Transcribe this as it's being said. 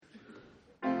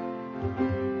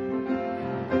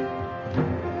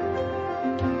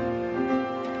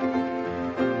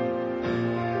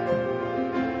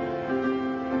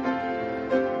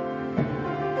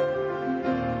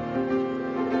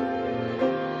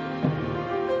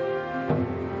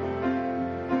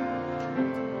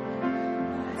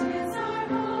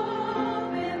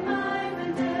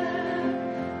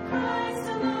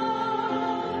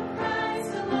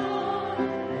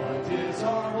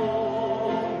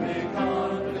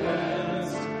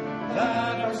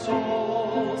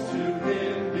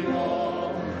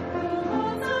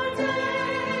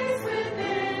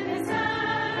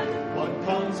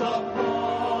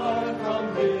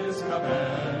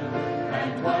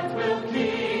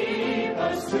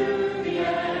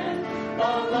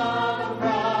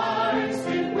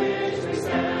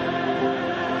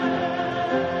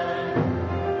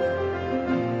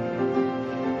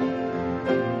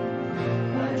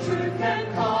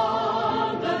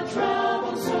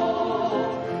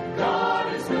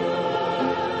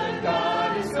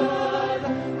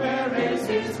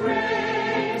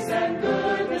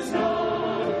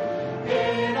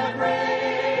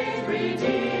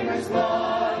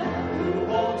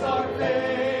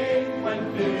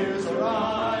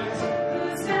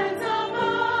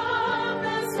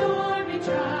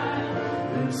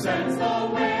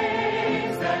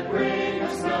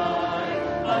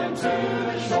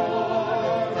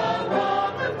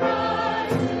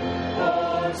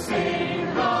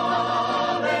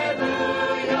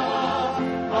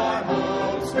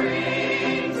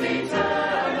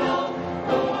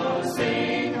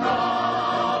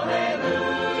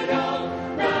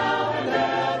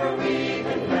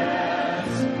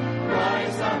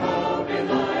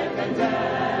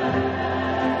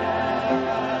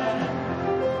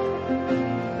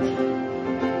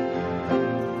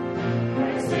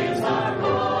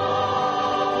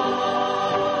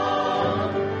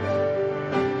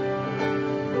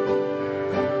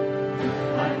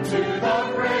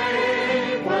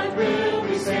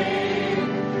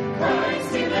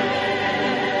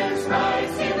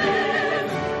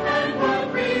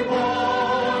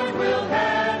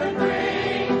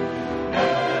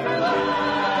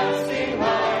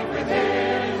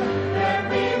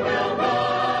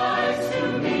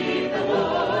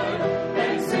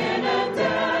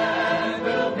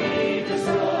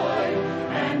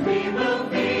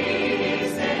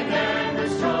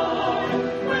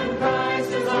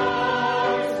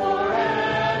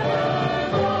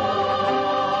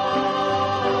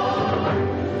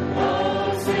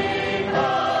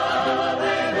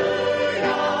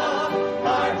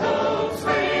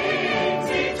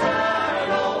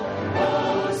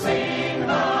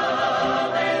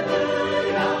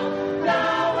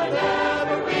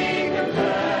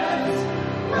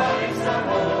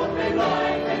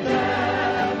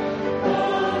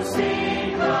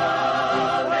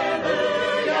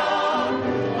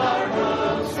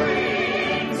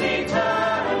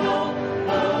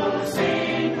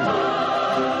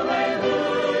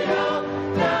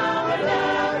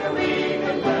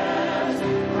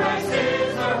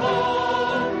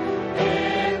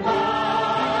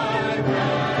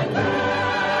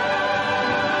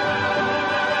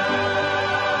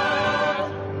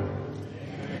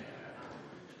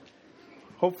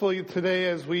Hopefully today,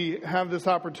 as we have this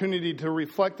opportunity to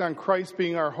reflect on Christ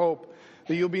being our hope,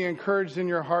 that you'll be encouraged in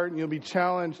your heart and you'll be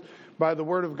challenged by the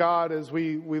Word of God as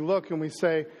we look and we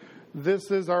say,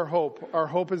 this is our hope. Our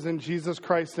hope is in Jesus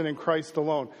Christ and in Christ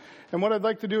alone. And what I'd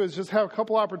like to do is just have a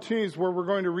couple opportunities where we're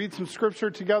going to read some scripture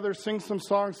together, sing some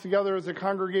songs together as a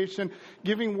congregation,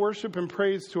 giving worship and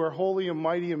praise to our holy and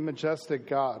mighty and majestic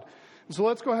God. And so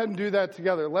let's go ahead and do that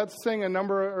together. Let's sing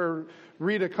or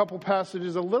read a couple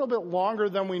passages a little bit longer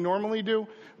than we normally do,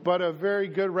 but a very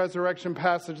good resurrection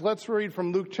passage. Let's read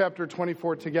from Luke chapter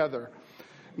 24 together.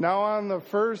 Now on the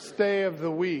first day of the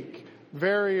week,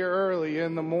 very early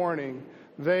in the morning,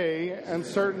 they and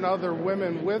certain other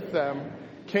women with them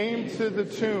came to the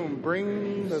tomb,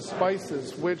 bringing the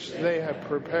spices which they had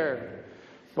prepared.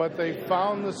 But they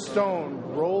found the stone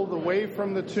rolled away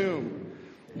from the tomb.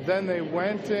 Then they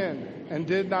went in and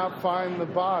did not find the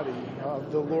body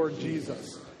of the Lord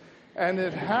Jesus. And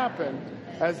it happened,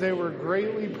 as they were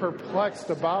greatly perplexed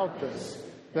about this,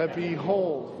 that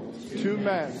behold, two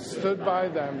men stood by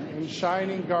them in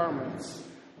shining garments.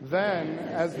 Then,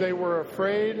 as they were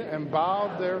afraid and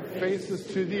bowed their faces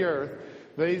to the earth,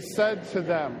 they said to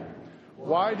them,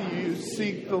 why do you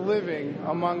seek the living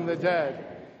among the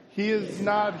dead? He is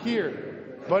not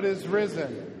here, but is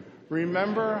risen.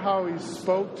 Remember how he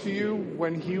spoke to you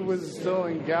when he was still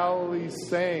in Galilee,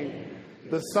 saying,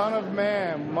 the Son of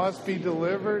Man must be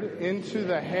delivered into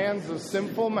the hands of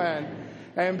sinful men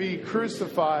and be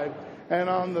crucified, and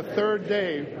on the third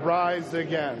day rise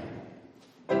again.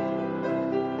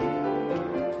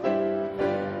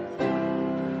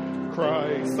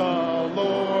 Christ the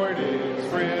Lord is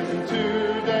risen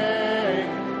today.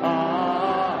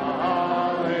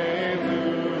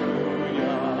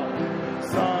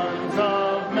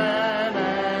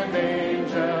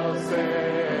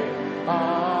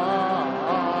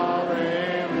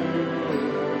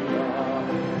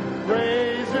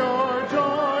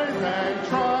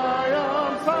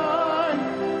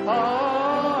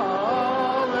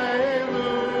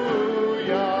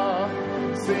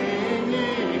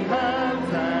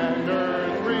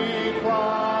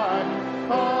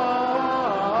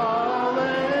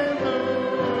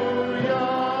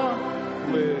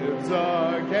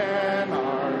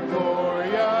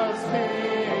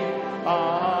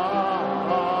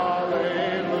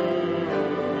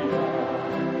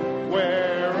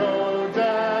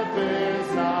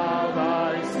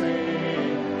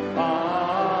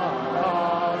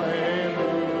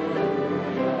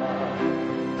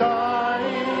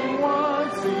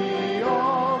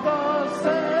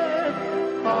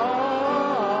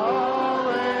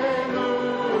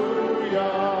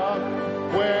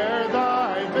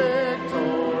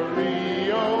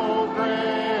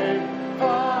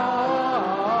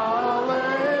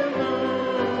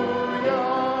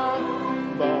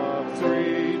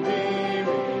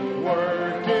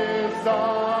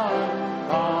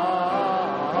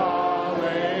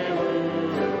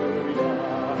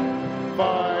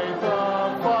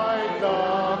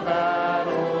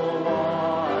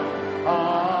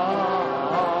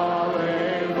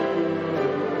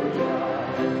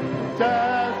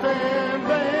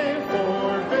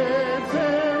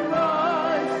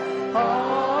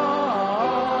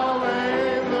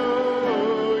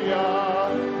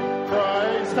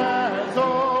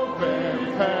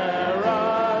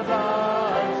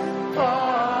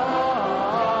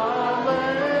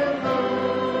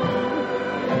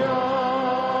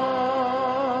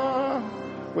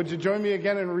 you join me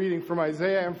again in reading from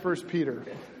Isaiah and 1 Peter?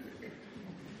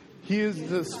 He is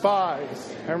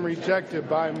despised and rejected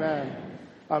by men,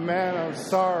 a man of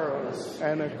sorrows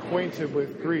and acquainted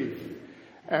with grief.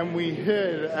 And we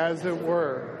hid, as it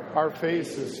were, our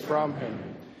faces from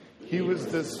him. He was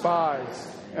despised,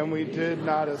 and we did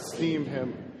not esteem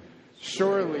him.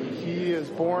 Surely he has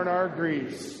borne our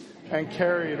griefs and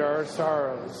carried our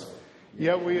sorrows.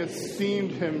 Yet we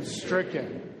esteemed him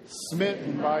stricken,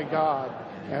 smitten by God,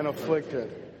 and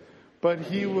afflicted. But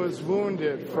he was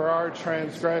wounded for our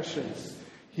transgressions.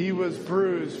 He was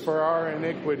bruised for our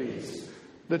iniquities.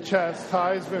 The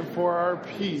chastisement for our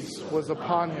peace was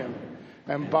upon him,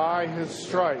 and by his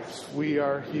stripes we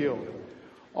are healed.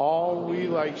 All we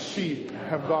like sheep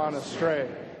have gone astray.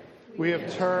 We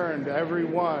have turned every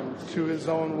one to his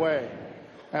own way,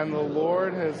 and the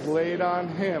Lord has laid on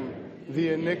him the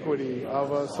iniquity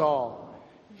of us all.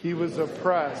 He was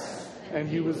oppressed and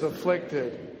he was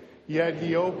afflicted, yet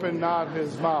he opened not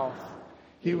his mouth.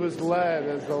 He was led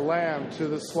as a lamb to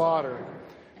the slaughter,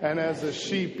 and as a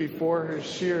sheep before her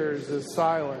shearers is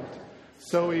silent,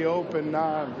 so he opened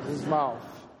not his mouth.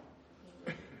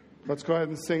 Let's go ahead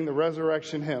and sing the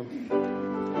resurrection hymn.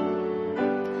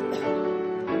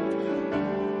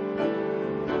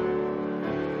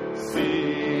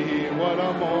 See what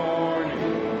a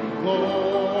morning,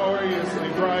 gloriously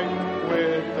bright,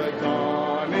 with the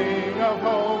dawning of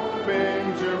hope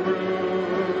in Jerusalem.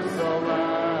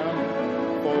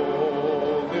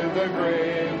 Folded the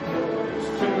grave,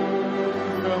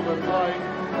 tomb filled with light,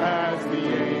 as the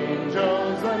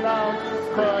angels announce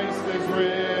Christ is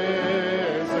risen.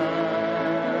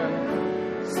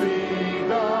 See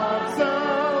God's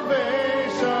salvation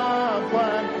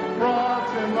plan, wrought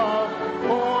in love,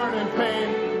 born in pain,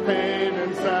 paid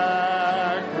in sacrifice,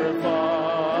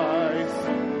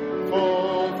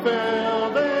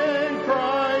 fulfilled in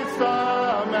Christ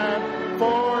the man,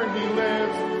 for he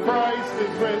lives, Christ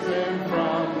is risen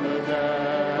from the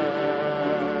dead.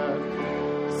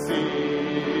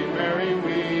 See Mary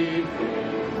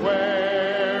weeping,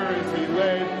 where is he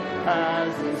laid?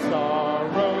 As in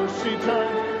sorrow she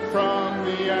turned from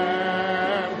the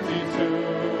empty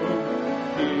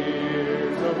tomb,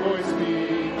 hears a voice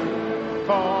speak,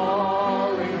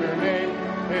 calling her name.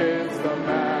 It's the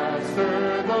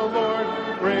Master, the Lord,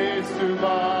 raised to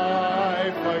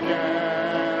life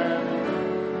again.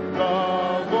 The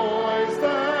voice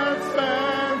that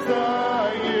spans the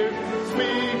years,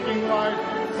 speaking life,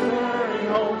 stirring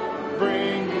hope,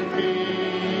 bringing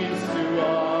peace to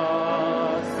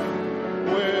us,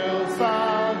 will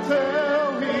sound till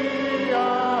he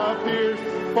appears,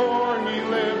 for he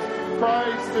lives,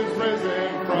 Christ is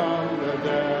risen from the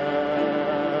dead.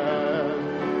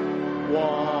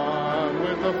 One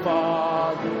with the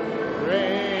Father,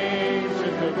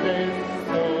 ancient of days,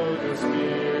 though the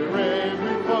Spirit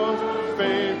repose,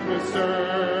 faith with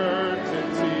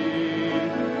certainty,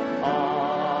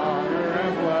 honor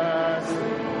and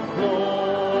blessing,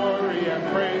 glory and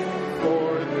praise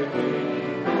for the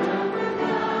King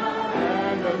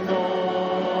and authority.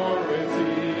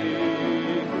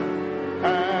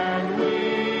 And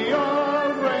we are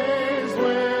raised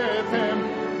with him.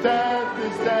 Death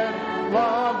is dead,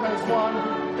 love has won,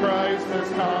 Christ has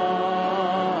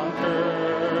conquered.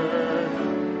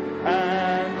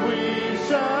 And we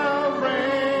shall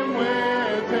reign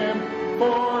with him,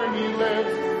 for he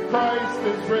lives, Christ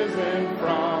is risen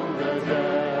from the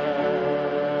dead.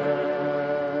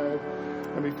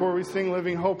 And before we sing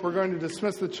Living Hope, we're going to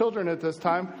dismiss the children at this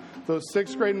time. Those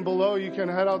 6th grade and below, you can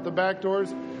head out the back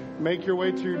doors, make your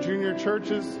way to your junior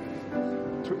churches.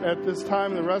 At this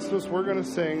time, the rest of us, we're going to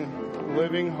sing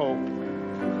Living Hope.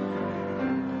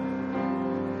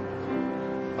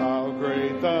 How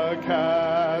great the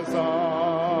chasm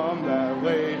that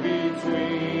lay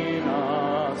between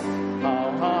us,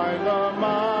 how high the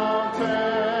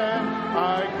mountain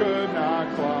I could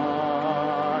not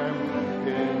climb.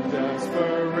 In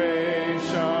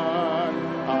desperation,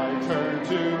 I turned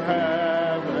to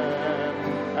heaven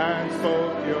and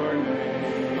spoke your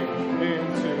name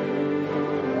into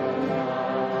the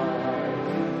night.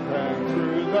 And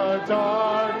through the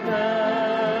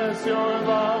darkness, your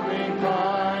loving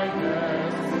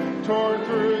kindness tore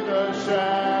through the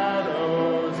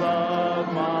shadows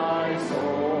of my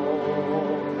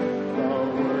soul. The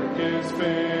work is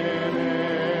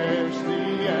finished,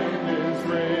 the end is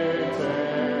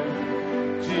written.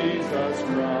 Jesus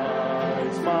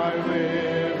Christ, my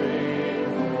living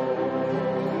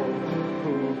hope.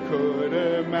 Who could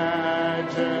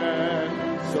imagine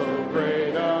so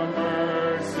great a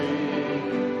mercy?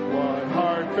 What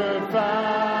heart could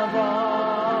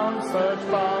fathom such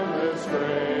boundless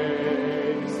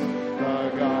grace? The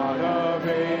God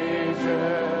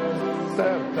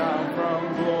down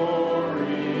from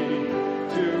glory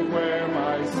to wear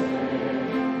my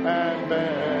sin and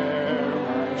bear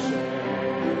my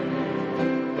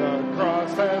shame. The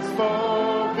cross has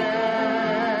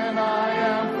spoken, I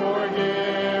am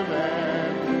forgiven.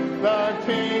 The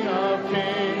King of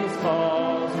Kings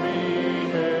calls me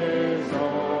his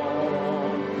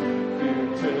own.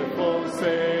 Beautiful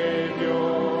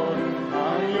Savior,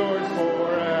 I'm yours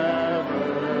forever.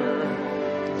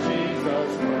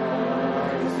 Jesus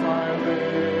Christ, my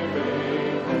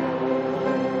living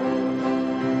hope.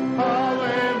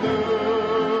 Hallelujah,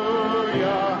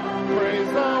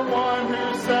 praise the one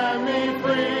who set me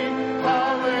free.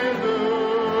 Hallelujah,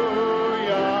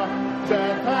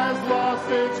 death has lost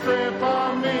its grip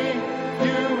on me.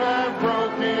 You have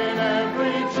broken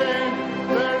every chain.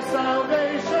 There's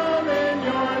salvation in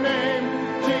your name,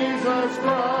 Jesus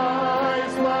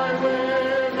Christ, my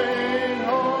living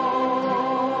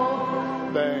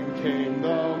hope. Then came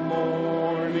the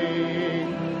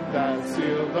morning that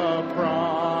sealed the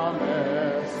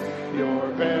promise. Your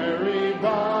very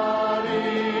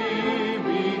body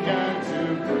began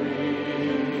to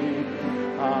breathe.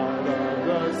 Out of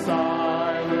the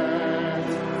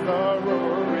silence, the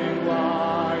roaring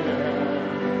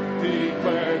lion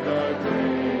declared the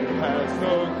grave has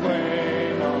no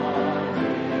claim on me.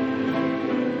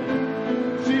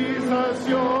 Jesus,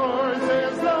 yours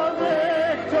is the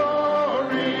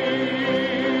victory.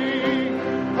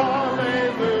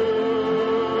 Hallelujah,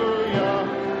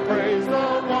 praise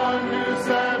the one who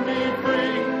set me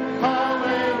free.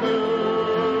 Hallelujah,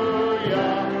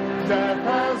 death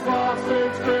has lost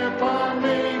its grip on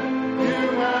me.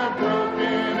 You have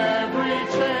broken every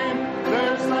chain.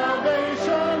 There's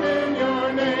salvation in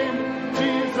your name,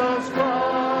 Jesus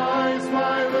Christ,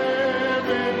 my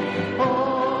living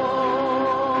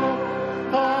hope.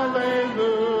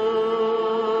 Hallelujah,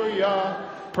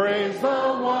 praise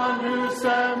the one who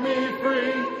set me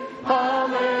free.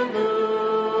 Hallelujah,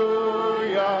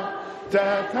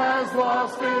 death has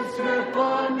lost its grip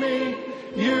on me.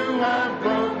 You have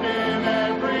broken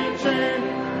every chain.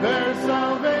 There's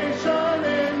salvation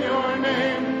in your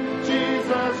name,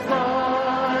 Jesus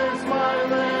Christ, my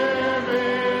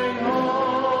living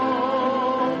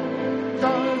hope.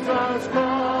 Jesus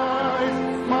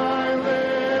Christ, my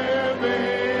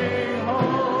living hope.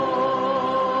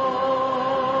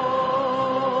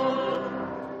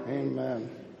 Amen.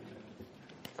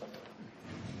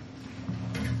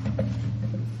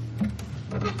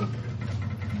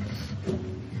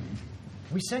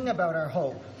 We sing about our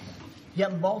hope,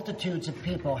 yet multitudes of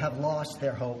people have lost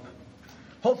their hope.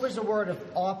 Hope is a word of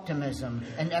optimism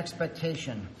and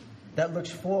expectation that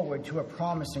looks forward to a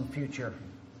promising future.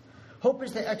 Hope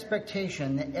is the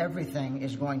expectation that everything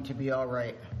is going to be all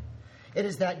right. It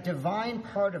is that divine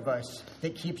part of us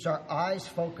that keeps our eyes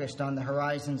focused on the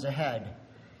horizons ahead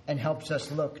and helps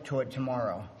us look toward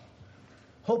tomorrow.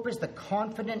 Hope is the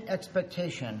confident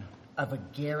expectation of a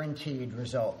guaranteed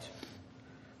result.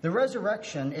 The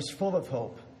resurrection is full of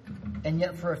hope, and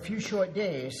yet for a few short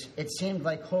days, it seemed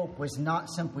like hope was not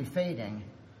simply fading,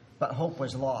 but hope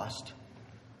was lost.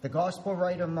 The gospel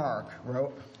writer Mark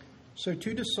wrote, So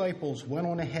 2 disciples went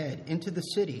on ahead into the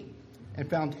city and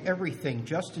found everything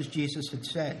just as Jesus had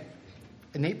said,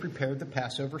 and they prepared the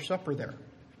Passover supper there.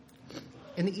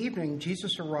 In the evening,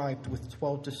 Jesus arrived with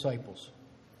 12 disciples.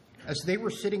 As they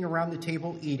were sitting around the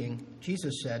table eating,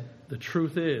 Jesus said, The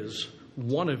truth is,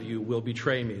 one of you will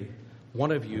betray me,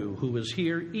 one of you who is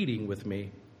here eating with me.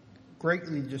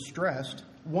 Greatly distressed,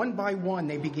 one by one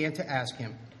they began to ask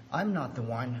him, I'm not the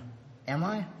one, am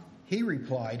I? He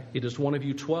replied, It is one of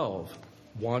you 12,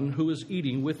 one who is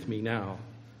eating with me now.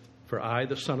 For I,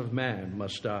 the Son of Man,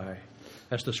 must die,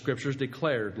 as the Scriptures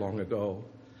declared long ago.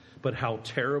 But how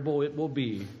terrible it will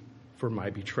be for my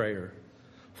betrayer.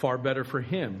 Far better for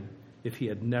him if he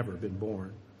had never been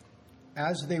born.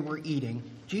 As they were eating,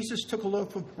 Jesus took a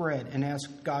loaf of bread and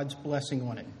asked God's blessing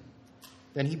on it.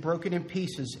 Then he broke it in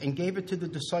pieces and gave it to the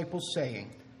disciples, saying,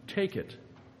 Take it,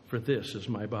 for this is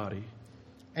my body.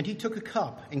 And he took a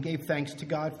cup and gave thanks to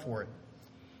God for it.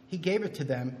 He gave it to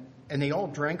them, and they all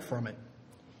drank from it.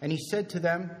 And he said to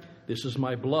them, This is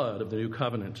my blood of the new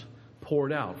covenant,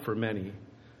 poured out for many.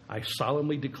 I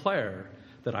solemnly declare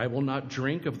that I will not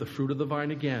drink of the fruit of the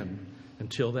vine again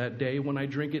until that day when I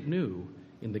drink it new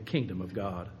in the kingdom of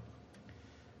God.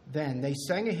 Then they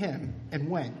sang a hymn and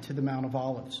went to the Mount of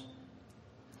Olives.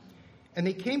 And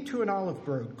they came to an olive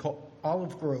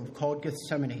grove called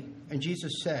Gethsemane, and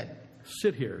Jesus said,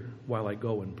 Sit here while I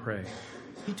go and pray.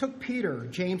 He took Peter,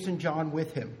 James, and John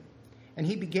with him, and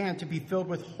he began to be filled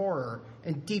with horror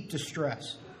and deep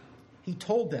distress. He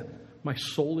told them, My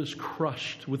soul is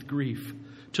crushed with grief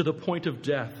to the point of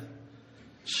death.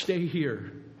 Stay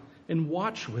here and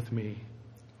watch with me."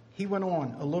 He went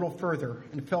on a little further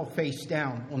and fell face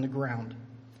down on the ground.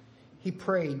 He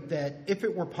prayed that if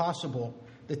it were possible,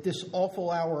 that this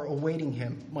awful hour awaiting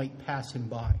him might pass him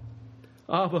by.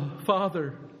 "Abba,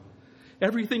 Father,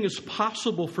 everything is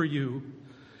possible for you.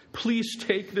 Please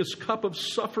take this cup of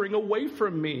suffering away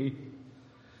from me.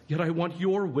 Yet I want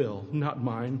your will, not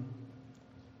mine."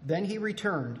 Then he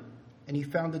returned, and he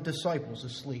found the disciples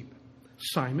asleep.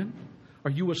 "Simon,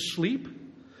 are you asleep?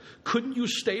 Couldn't you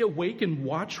stay awake and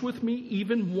watch with me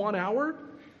even 1 hour?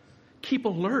 Keep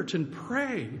alert and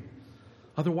pray.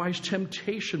 Otherwise,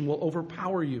 temptation will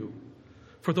overpower you.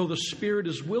 For though the spirit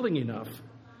is willing enough,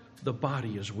 the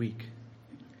body is weak."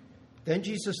 Then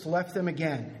Jesus left them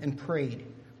again and prayed,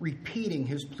 repeating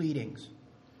his pleadings.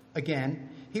 Again,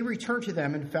 he returned to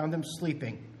them and found them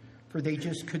sleeping, for they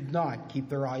just could not keep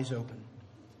their eyes open.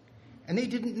 And they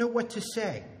didn't know what to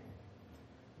say.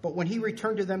 But when he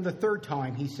returned to them the third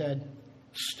time, he said,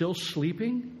 "Still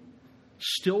sleeping?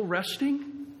 Still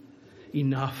resting?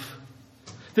 Enough.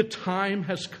 The time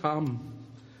has come.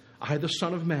 I, the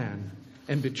Son of Man,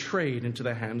 am betrayed into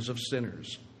the hands of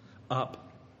sinners.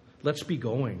 Up, let's be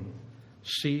going.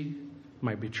 See,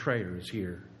 my betrayer is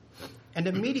here." And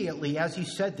immediately as he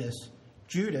said this,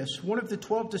 Judas, one of the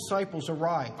 12 disciples,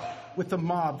 arrived with a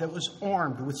mob that was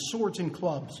armed with swords and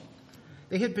clubs.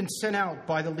 They had been sent out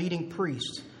by the leading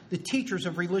priests, the teachers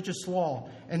of religious law,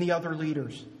 and the other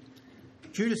leaders.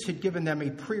 Judas had given them a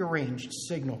prearranged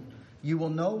signal. "You will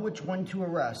know which one to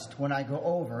arrest when I go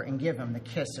over and give him the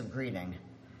kiss of greeting.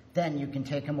 Then you can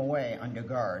take him away under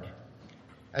guard."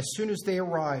 As soon as they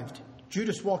arrived,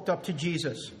 Judas walked up to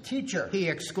Jesus. "Teacher," he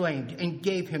exclaimed, and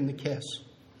gave him the kiss.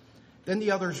 Then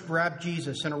the others grabbed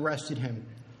Jesus and arrested him.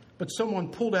 But someone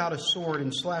pulled out a sword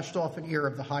and slashed off an ear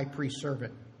of the high priest's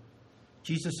servant.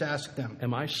 Jesus asked them,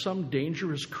 "Am I some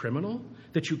dangerous criminal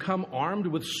that you come armed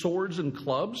with swords and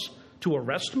clubs to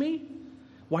arrest me?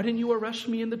 Why didn't you arrest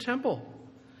me in the temple?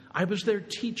 I was there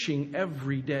teaching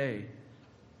every day.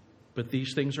 But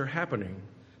these things are happening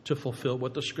to fulfill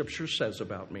what the scripture says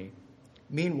about me."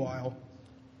 Meanwhile,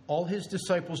 all his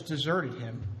disciples deserted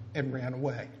him and ran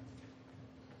away.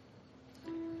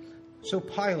 So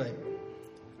Pilate,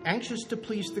 anxious to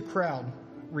please the crowd,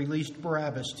 released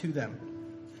Barabbas to them.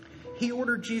 He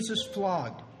ordered Jesus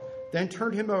flogged, then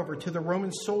turned him over to the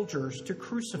Roman soldiers to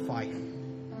crucify him.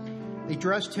 They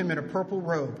dressed him in a purple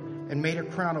robe and made a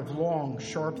crown of long,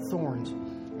 sharp thorns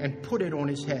and put it on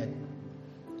his head.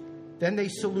 Then they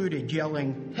saluted,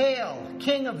 yelling, "Hail,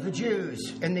 King of the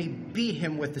Jews!" And they beat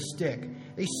him with a stick.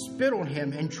 They spit on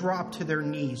him and dropped to their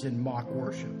knees in mock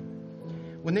worship.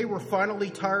 When they were finally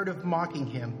tired of mocking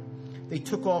him, they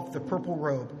took off the purple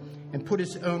robe and put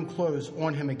his own clothes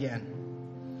on him again.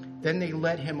 Then they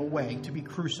led him away to be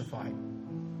crucified.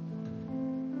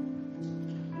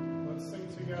 Let's sing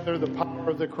together the power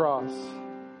of the cross.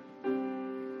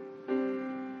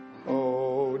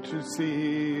 Oh, to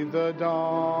see the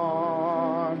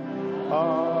dawn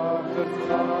of the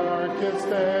darkest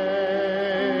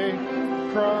day,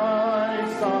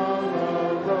 Christ on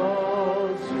the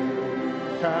road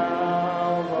to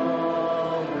Calvary,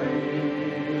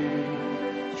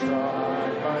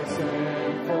 tried by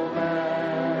sinful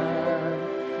man,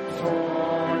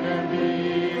 torn and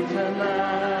beaten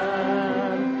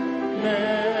man,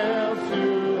 nailed to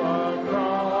a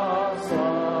cross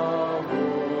of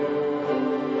wood.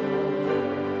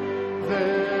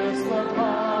 This the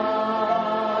power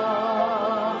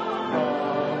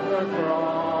of the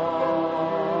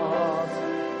cross.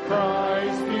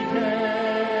 Christ became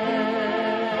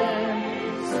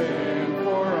sin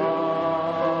for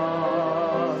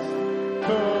us,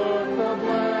 took the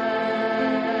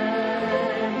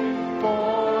blame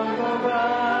for the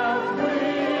wrath we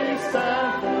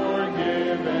stand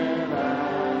forgiven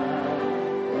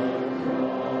at the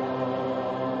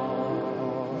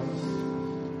cross.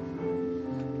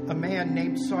 A man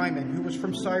named Simon, who was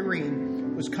from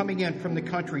Cyrene, was coming in from the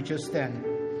country just then,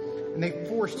 and they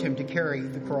forced him to carry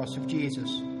the cross of Jesus.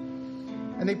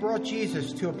 And they brought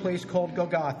Jesus to a place called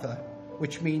Golgotha,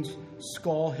 which means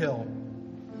Skull Hill.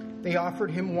 They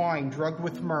offered him wine drugged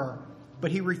with myrrh,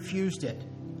 but he refused it.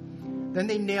 Then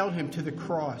they nailed him to the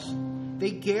cross.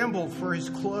 They gambled for his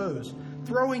clothes,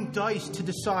 throwing dice to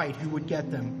decide who would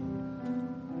get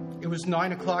them. It was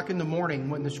 9 o'clock in the morning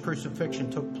when this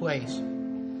crucifixion took place.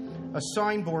 A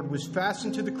signboard was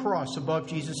fastened to the cross above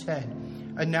Jesus' head,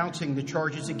 announcing the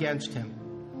charges against him.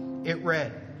 It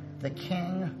read, "The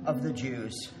King of the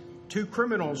Jews." 2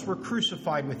 criminals were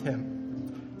crucified with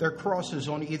him, their crosses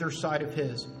on either side of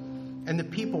his. And the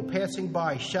people passing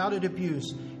by shouted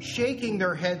abuse, shaking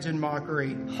their heads in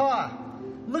mockery. "Ha!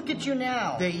 Look at you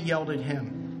now. They yelled at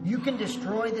him. You can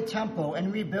destroy the temple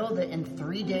and rebuild it in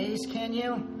 3 days, can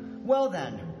you? Well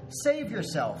then, save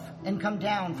yourself and come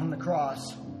down from the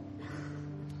cross.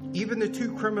 Even the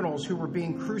 2 criminals who were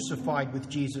being crucified with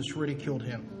Jesus ridiculed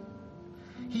him.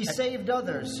 He saved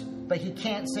others, but he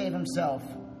can't save himself.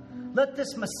 Let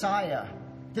this Messiah,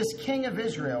 this King of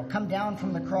Israel, come down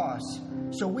from the cross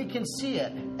so we can see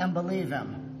it and believe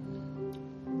him.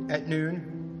 At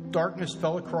noon, darkness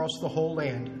fell across the whole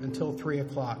land until 3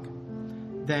 o'clock.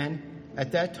 Then,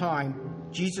 at that time,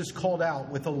 Jesus called out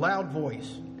with a loud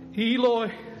voice,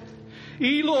 Eloi,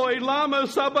 Eloi, lama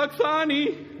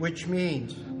sabachthani, which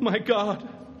means, my God,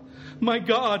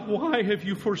 why have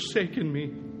you forsaken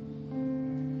me?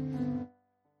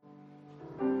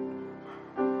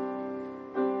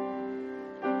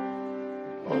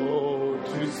 Oh,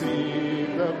 to see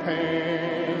the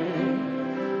pain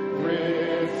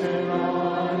written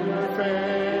on your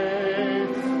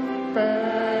face,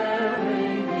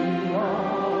 bearing the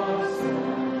awesome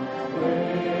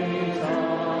weight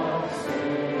of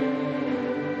sin.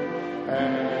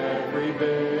 Every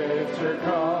bitter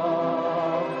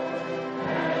cup,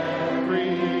 every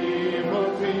evil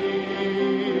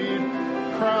deed,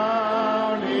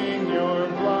 crowning your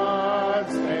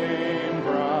blood-stained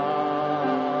brow.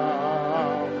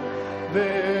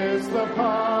 This the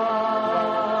power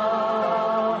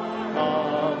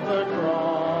of the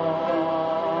cross.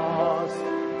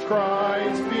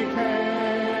 Christ became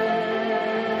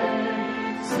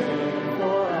sin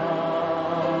for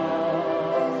us,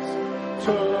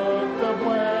 took the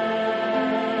blame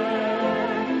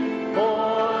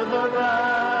for the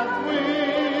wrath we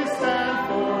stand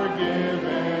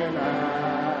forgiven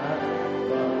at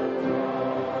the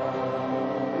cross.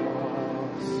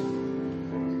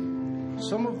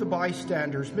 some of the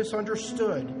bystanders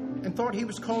misunderstood and thought he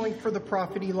was calling for the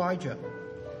prophet Elijah.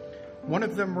 One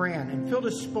of them ran and filled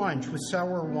a sponge with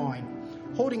sour wine,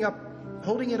 holding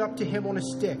it up to him on a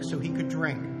stick so he could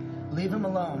drink. Leave him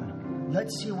alone.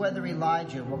 Let's see whether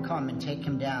Elijah will come and take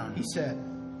him down. He said.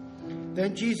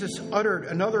 Then Jesus uttered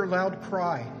another loud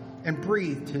cry and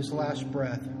breathed his last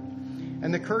breath.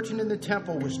 And the curtain in the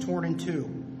temple was torn in two,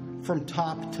 from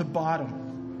top to bottom.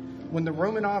 When the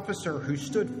Roman officer who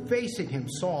stood facing him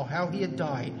saw how he had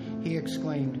died, he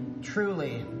exclaimed,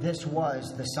 Truly, this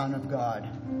was the Son of God.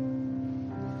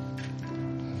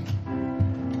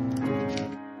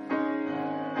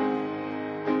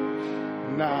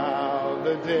 Now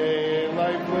the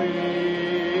daylight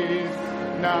bleeds,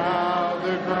 now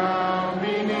the ground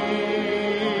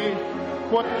beneath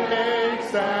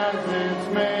quakes as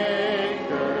its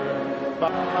maker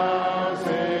bows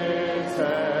its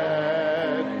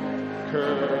head.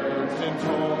 Curtain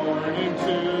torn in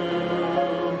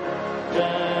two,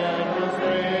 dead was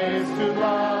raised to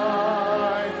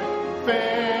life,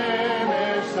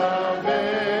 finish the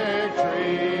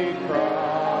victory cry.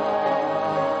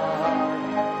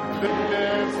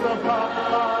 This the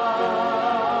power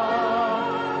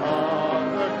of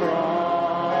the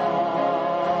cross.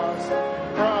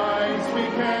 Christ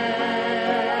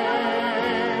became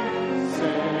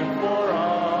sin for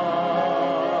us.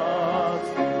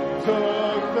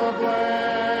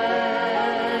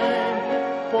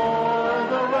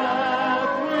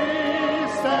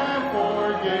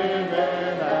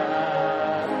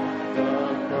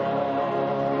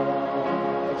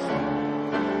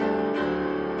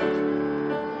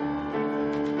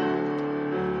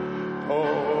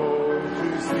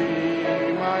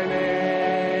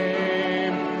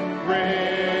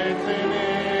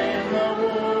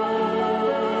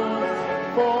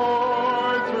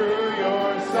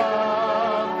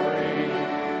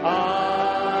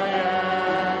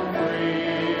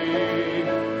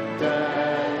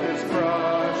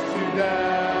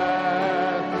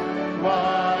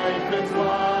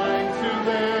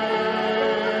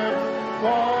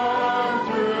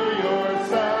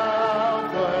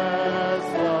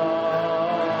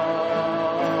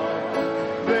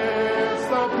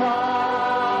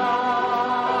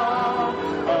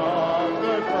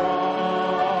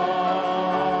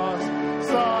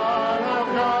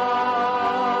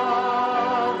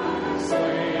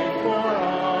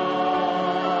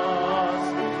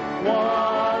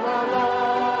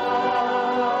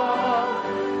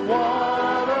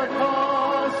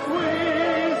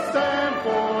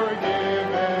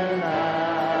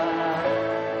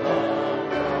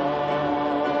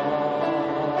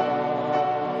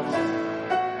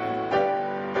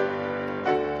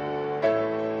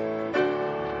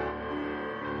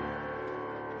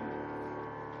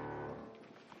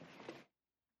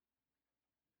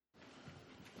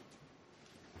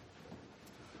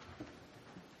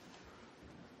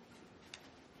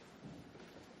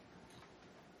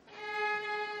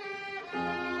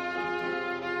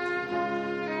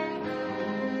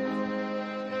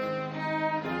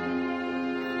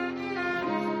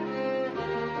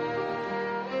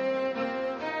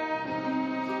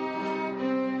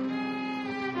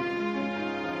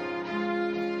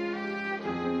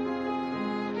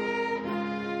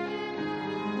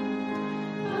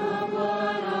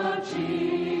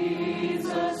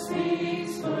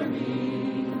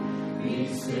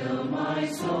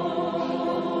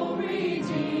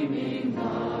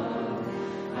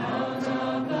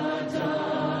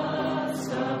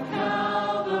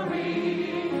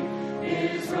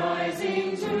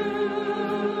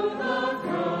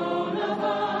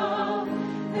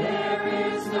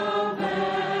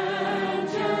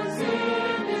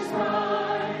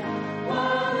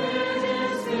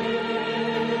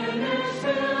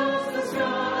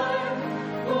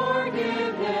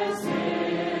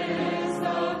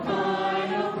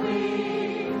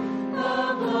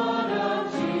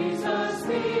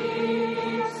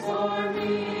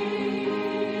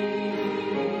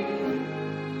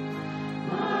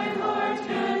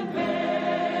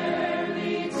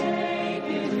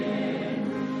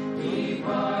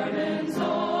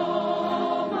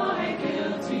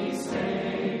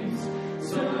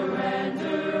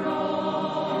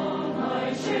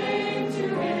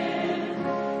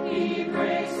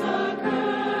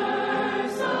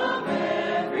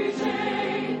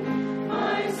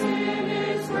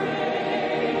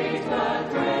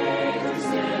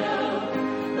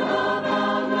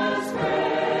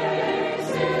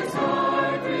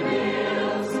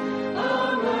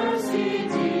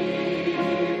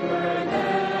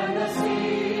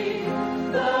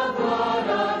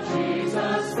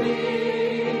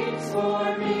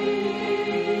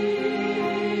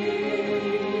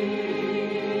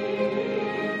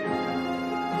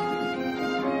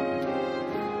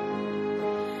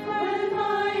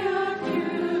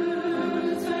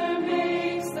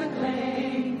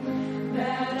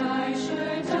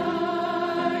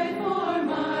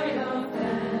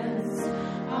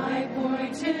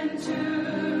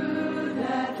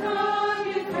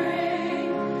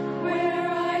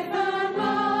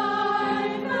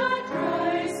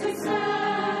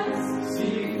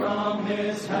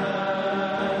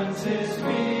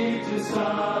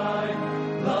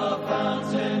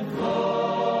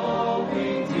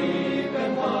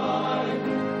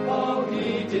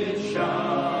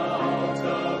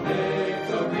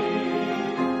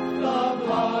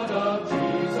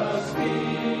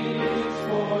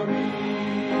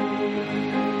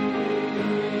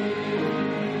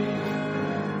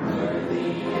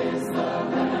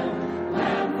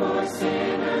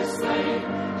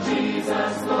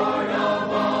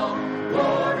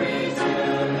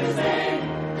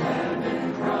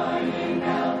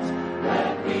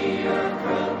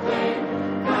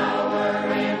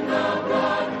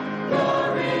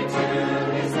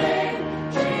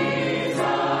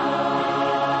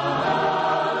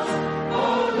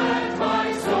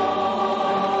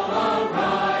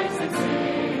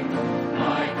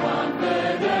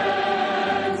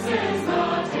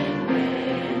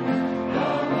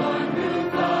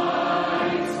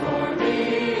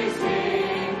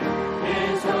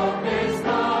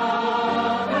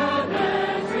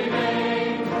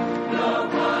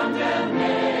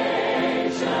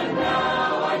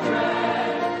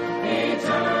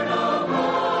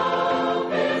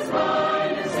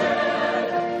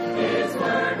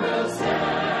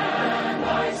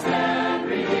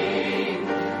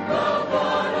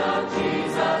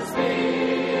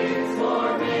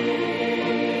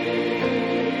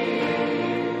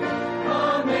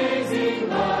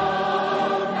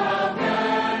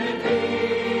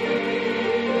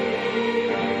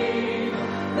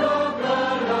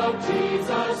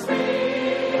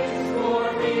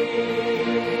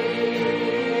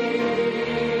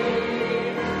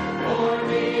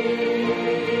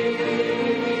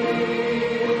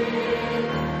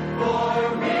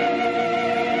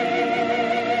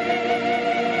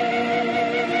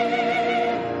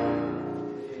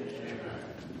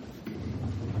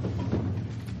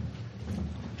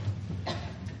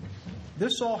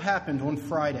 This all happened on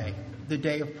Friday, the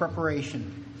day of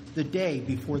preparation, the day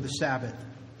before the Sabbath.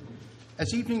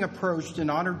 As evening approached, an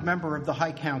honored member of the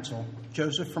High Council,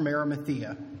 Joseph from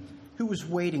Arimathea, who was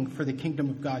waiting for the kingdom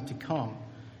of God to come,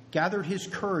 gathered his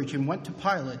courage and went to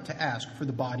Pilate to ask for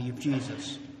the body of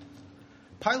Jesus.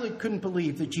 Pilate couldn't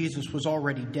believe that Jesus was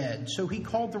already dead, so he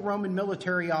called the Roman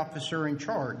military officer in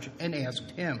charge and asked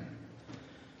him.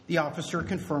 The officer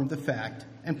confirmed the fact,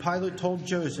 and Pilate told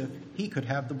Joseph he could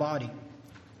have the body.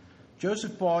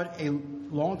 Joseph bought a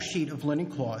long sheet of linen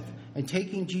cloth, and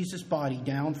taking Jesus' body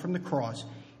down from the cross,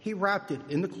 he wrapped it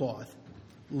in the cloth,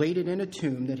 laid it in a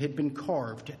tomb that had been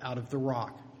carved out of the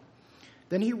rock.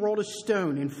 Then he rolled a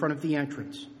stone in front of the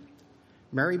entrance.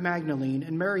 Mary Magdalene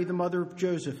and Mary, the mother of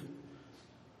Joseph,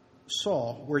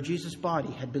 saw where Jesus'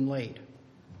 body had been laid.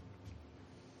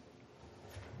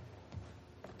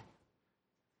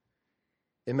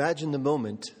 Imagine the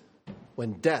moment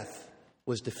when death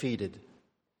was defeated.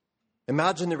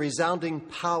 Imagine the resounding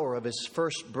power of his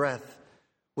first breath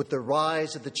with the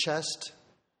rise of the chest,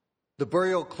 the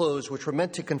burial clothes which were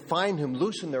meant to confine him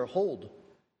loosen their hold.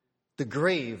 The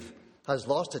grave has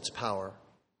lost its power.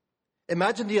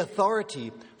 Imagine the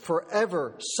authority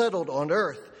forever settled on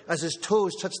earth as his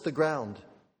toes touch the ground.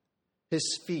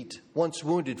 His feet, once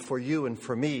wounded for you and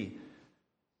for me,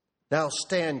 now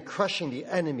stand crushing the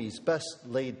enemy's best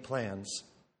laid plans.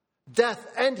 Death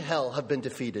and hell have been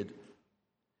defeated.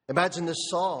 Imagine the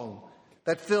song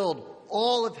that filled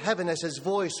all of heaven as his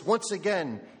voice once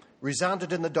again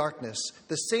resounded in the darkness,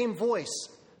 the same voice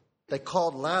that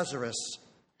called Lazarus,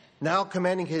 now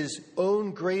commanding his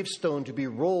own gravestone to be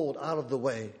rolled out of the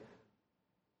way.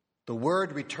 The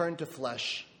Word returned to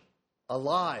flesh,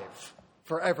 alive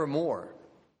forevermore.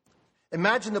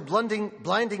 Imagine the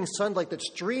blinding sunlight that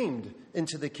streamed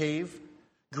into the cave,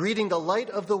 greeting the light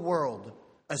of the world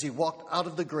as he walked out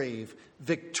of the grave,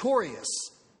 victorious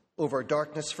over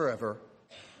darkness forever.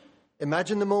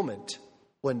 Imagine the moment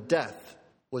when death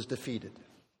was defeated.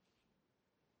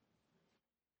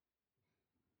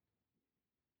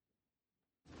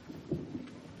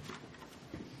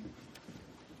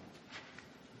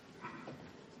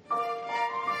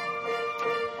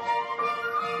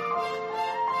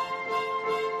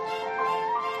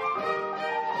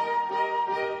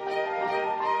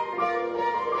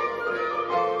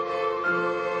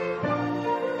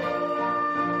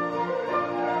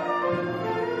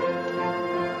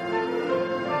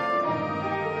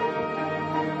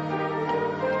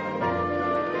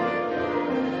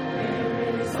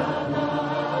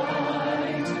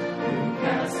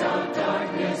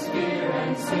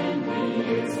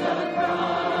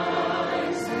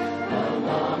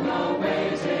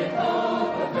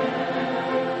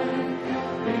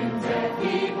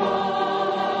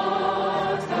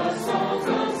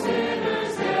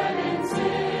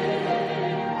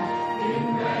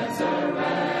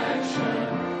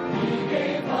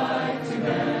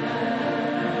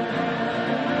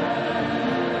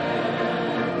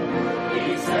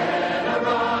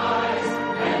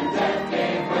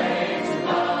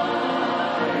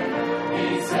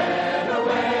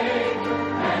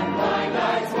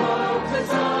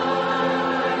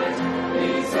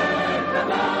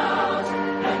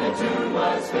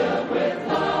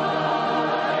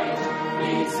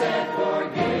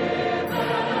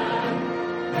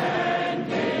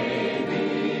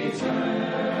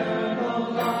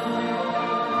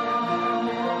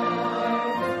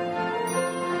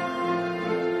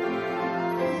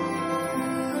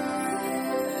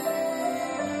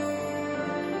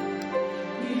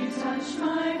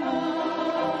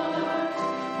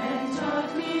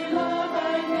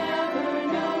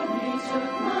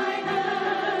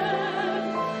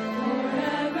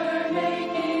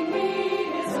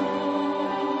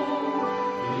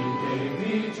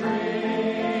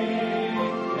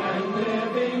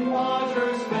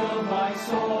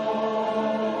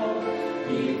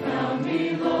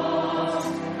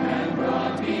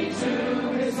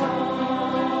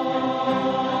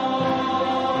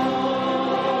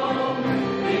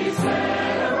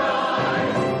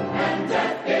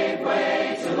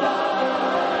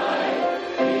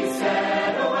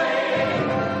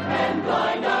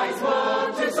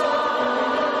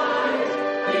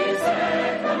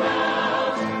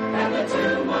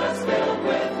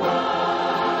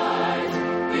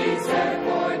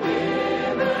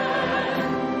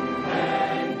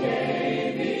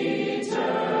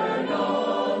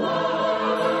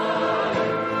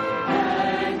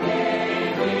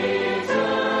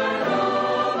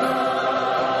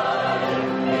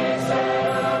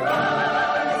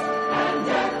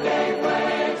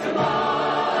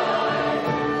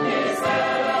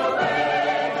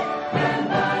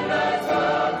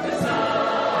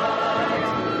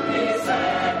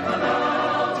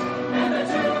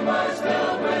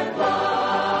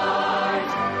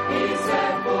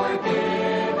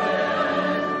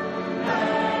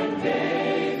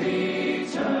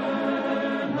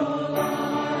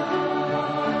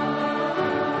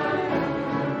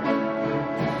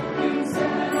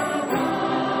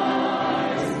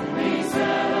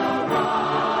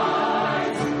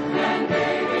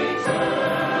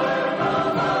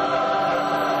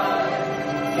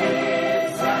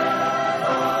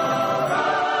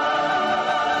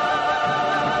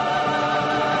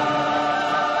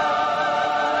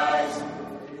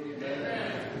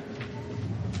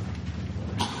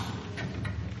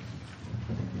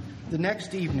 The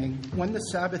next evening, when the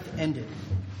Sabbath ended,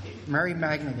 Mary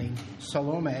Magdalene,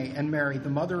 Salome, and Mary, the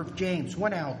mother of James,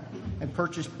 went out and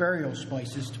purchased burial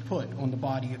spices to put on the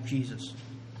body of Jesus.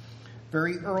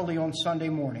 Very early on Sunday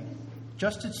morning,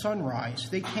 just at sunrise,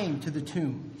 they came to the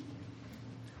tomb.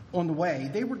 On the way,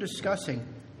 they were discussing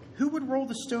who would roll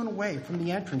the stone away from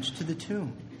the entrance to the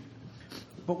tomb?"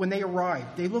 But when they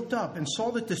arrived, they looked up and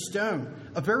saw that the stone,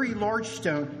 a very large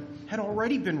stone, had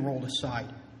already been rolled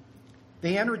aside.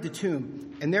 They entered the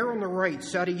tomb, and there on the right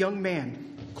sat a young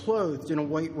man, clothed in a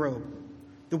white robe.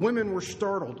 The women were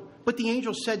startled, but the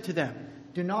angel said to them,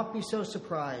 "Do not be so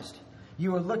surprised.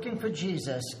 You are looking for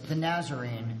Jesus, the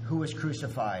Nazarene, who was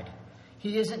crucified.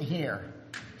 He isn't here.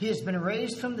 He has been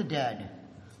raised from the dead.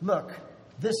 Look,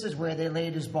 this is where they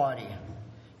laid his body.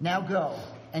 Now go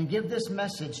and give this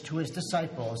message to his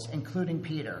disciples, including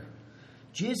Peter.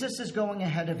 Jesus is going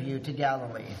ahead of you to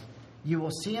Galilee. You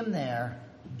will see him there,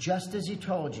 just as he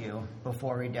told you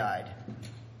before he died."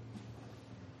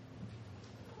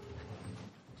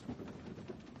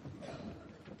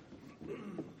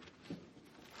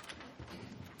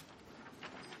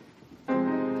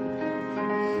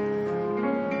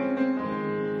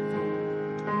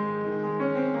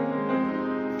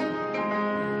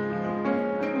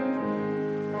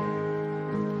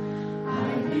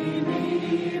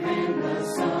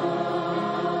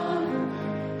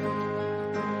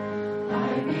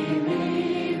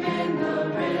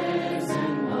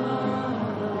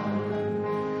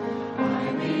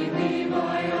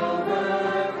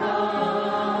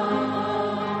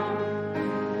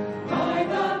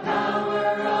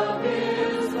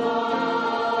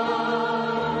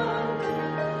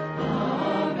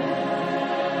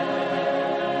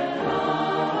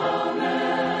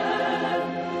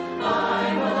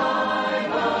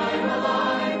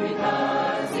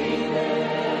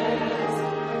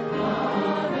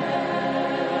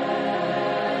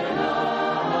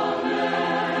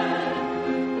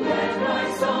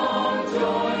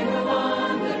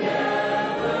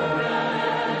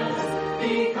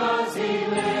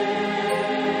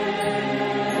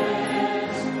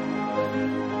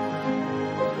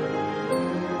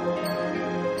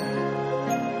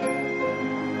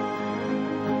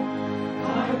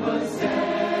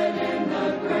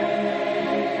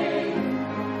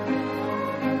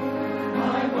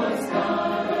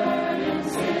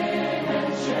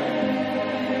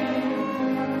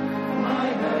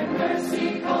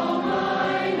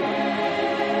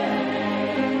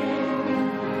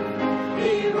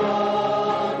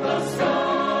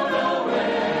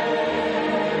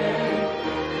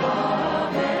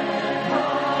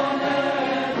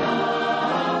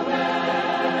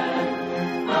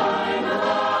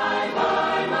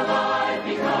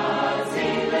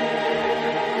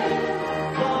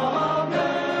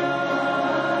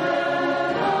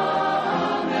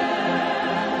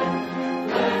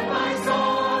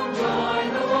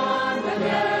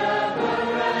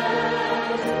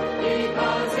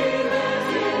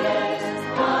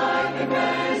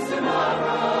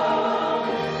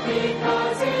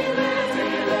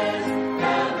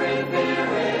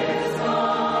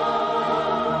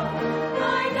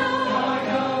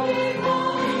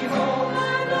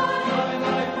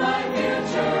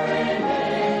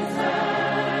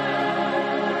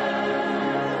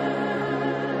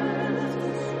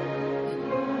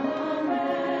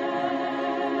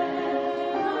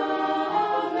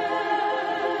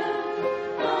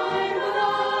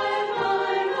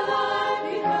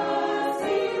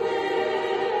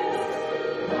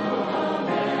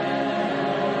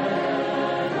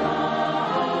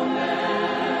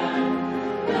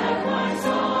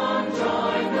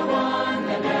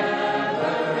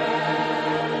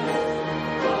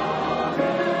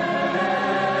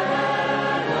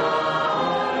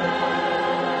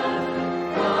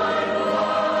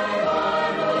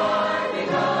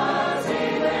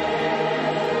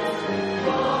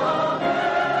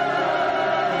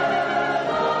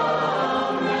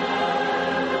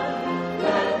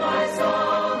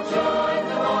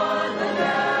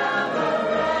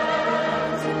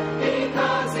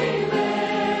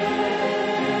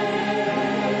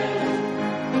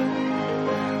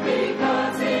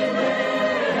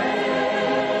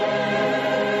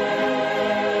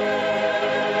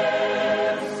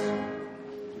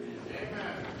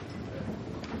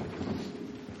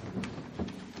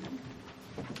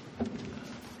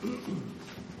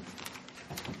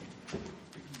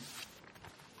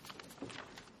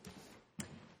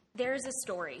 There's a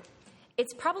story.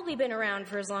 It's probably been around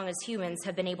for as long as humans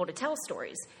have been able to tell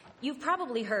stories. You've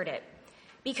probably heard it.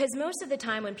 Because most of the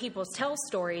time when people tell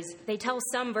stories, they tell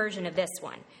some version of this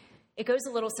one. It goes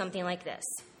a little something like this.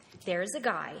 There's a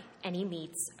guy, and he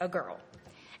meets a girl,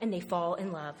 and they fall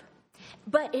in love.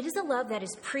 But it is a love that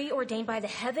is preordained by the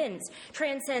heavens,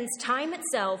 transcends time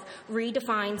itself,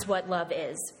 redefines what love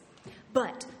is.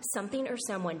 But something or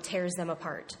someone tears them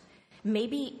apart.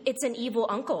 Maybe it's an evil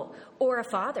uncle, or a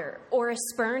father, or a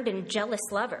spurned and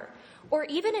jealous lover. or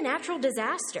even a natural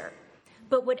disaster.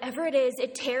 But whatever it is,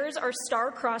 it tears our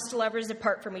star-crossed lovers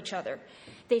apart from each other.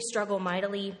 They struggle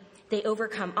mightily, they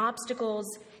overcome obstacles,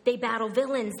 they battle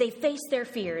villains, they face their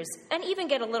fears, and even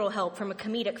get a little help from a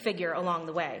comedic figure along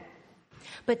the way.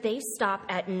 But they stop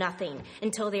at nothing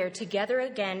until they are together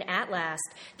again at last,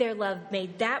 their love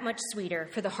made that much sweeter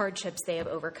for the hardships they have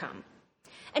overcome.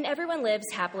 And everyone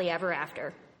lives happily ever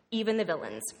after, even the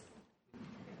villains.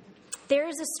 There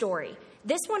is a story.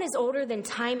 This one is older than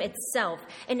time itself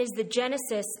and is the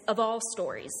genesis of all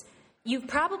stories. You've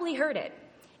probably heard it.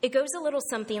 It goes a little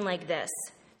something like this.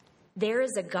 There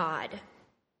is a God,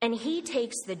 and he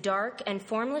takes the dark and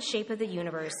formless shape of the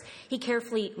universe. He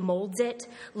carefully molds it,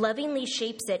 lovingly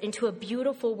shapes it into a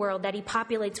beautiful world that he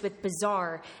populates with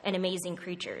bizarre and amazing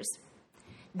creatures.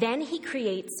 Then he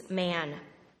creates man.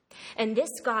 And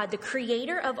this God, the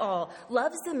creator of all,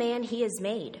 loves the man he has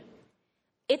made.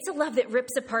 It's a love that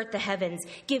rips apart the heavens,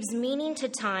 gives meaning to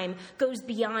time, goes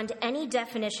beyond any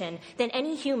definition that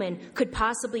any human could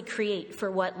possibly create for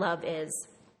what love is.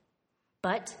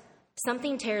 But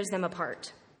something tears them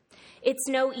apart. It's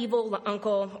no evil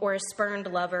uncle or a spurned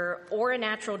lover or a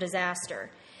natural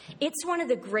disaster. It's one of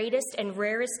the greatest and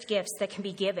rarest gifts that can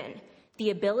be given, the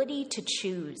ability to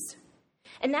choose.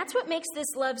 And that's what makes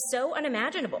this love so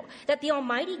unimaginable, that the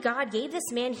Almighty God gave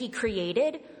this man he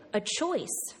created a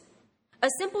choice. A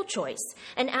simple choice,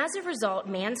 and as a result,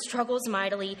 man struggles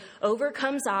mightily,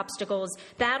 overcomes obstacles,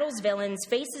 battles villains,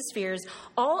 faces fears,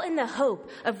 all in the hope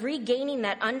of regaining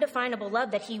that undefinable love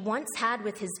that he once had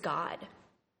with his God.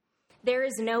 There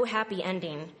is no happy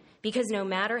ending, because no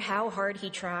matter how hard he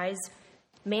tries,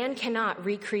 man cannot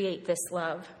recreate this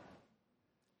love.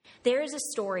 There is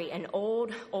a story, an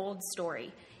old, old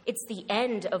story. It's the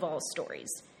end of all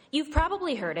stories. You've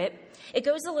probably heard it. It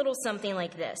goes a little something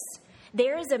like this.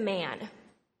 There is a man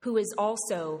who is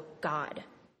also God.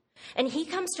 And he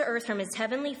comes to earth from his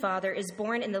heavenly Father, is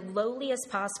born in the lowliest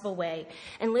possible way,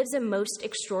 and lives a most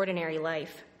extraordinary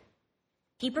life.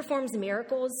 He performs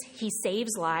miracles, he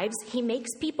saves lives, he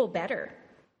makes people better,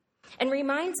 and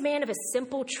reminds man of a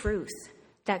simple truth,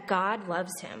 that God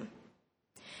loves him.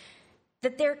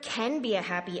 That there can be a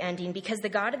happy ending because the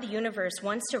God of the universe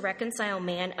wants to reconcile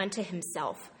man unto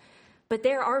himself. But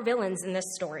there are villains in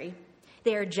this story.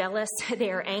 They are jealous,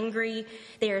 they are angry,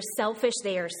 they are selfish,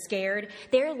 they are scared.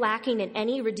 They are lacking in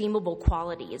any redeemable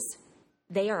qualities.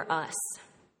 They are us.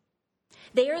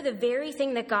 They are the very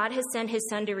thing that God has sent his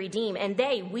son to redeem. And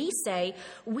we say,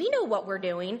 we know what we're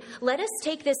doing. Let us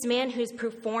take this man who's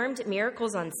performed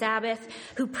miracles on Sabbath,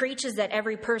 who preaches that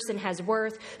every person has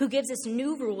worth, who gives us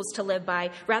new rules to live by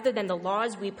rather than the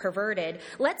laws we perverted.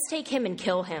 Let's take him and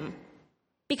kill him.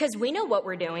 Because we know what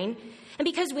we're doing, and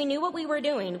because we knew what we were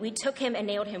doing, we took him and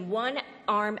nailed him one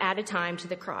arm at a time to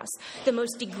the cross, the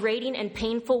most degrading and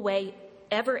painful way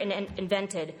ever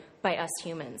invented by us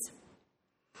humans.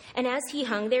 And as he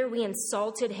hung there, we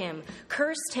insulted him,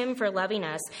 cursed him for loving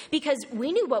us, because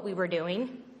we knew what we were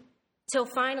doing. Till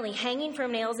finally, hanging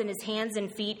from nails in his hands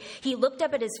and feet, he looked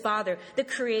up at his Father, the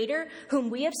Creator, whom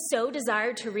we have so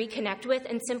desired to reconnect with,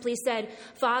 and simply said,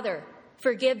 Father,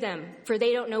 forgive them, for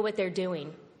they don't know what they're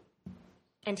doing.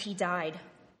 And he died.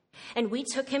 And we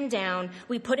took him down,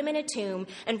 we put him in a tomb,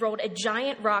 and rolled a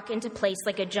giant rock into place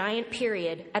like a giant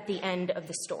period at the end of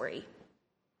the story.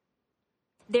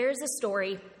 There's a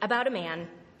story about a man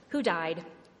who died.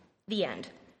 The end.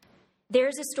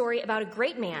 There's a story about a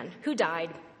great man who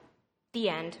died. The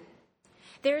end.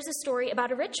 There's a story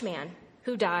about a rich man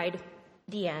who died.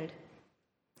 The end.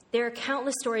 There are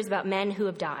countless stories about men who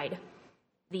have died.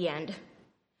 The end.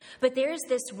 But there's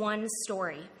this one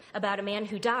story about a man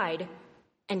who died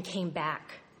and came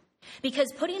back.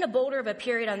 Because putting a boulder of a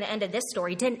period on the end of this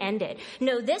story didn't end it.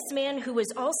 No, this man who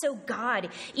was also God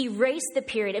erased the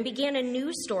period and began a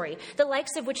new story, the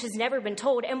likes of which has never been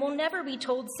told and will never be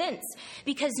told since.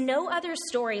 Because no other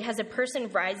story has a person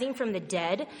rising from the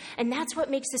dead, and that's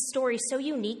what makes this story so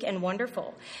unique and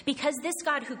wonderful. Because this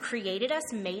God who created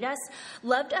us, made us,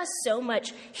 loved us so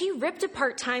much, he ripped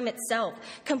apart time itself,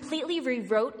 completely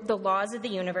rewrote the laws of the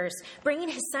universe, bringing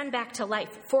his son back to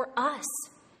life for us,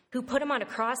 who put him on a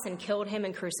cross and killed him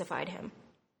and crucified him.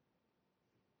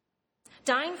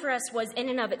 Dying for us was in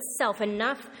and of itself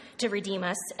enough to redeem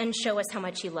us and show us how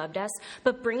much he loved us,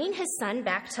 but bringing his son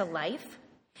back to life,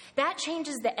 that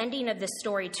changes the ending of the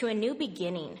story to a new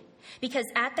beginning, because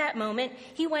at that moment,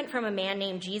 he went from a man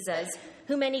named Jesus,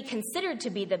 who many considered to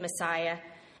be the Messiah,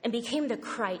 and became the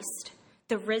Christ,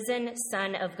 the risen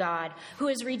Son of God, who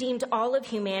has redeemed all of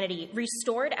humanity,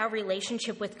 restored our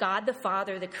relationship with God the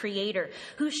Father, the Creator,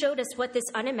 who showed us what this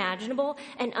unimaginable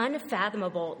and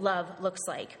unfathomable love looks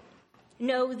like.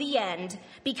 No, the end,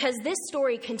 because this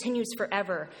story continues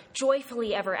forever,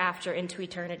 joyfully ever after into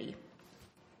eternity.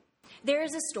 There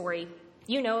is a story,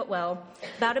 you know it well,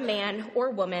 about a man or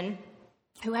woman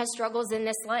who has struggles in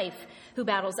this life, who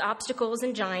battles obstacles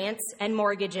and giants and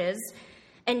mortgages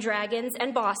and dragons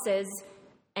and bosses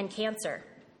and cancer.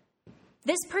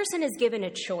 This person is given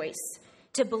a choice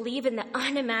to believe in the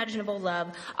unimaginable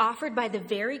love offered by the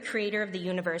very creator of the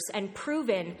universe and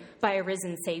proven by a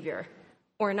risen Savior,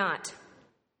 or not.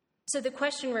 So the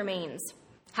question remains,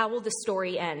 how will the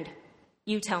story end?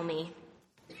 You tell me.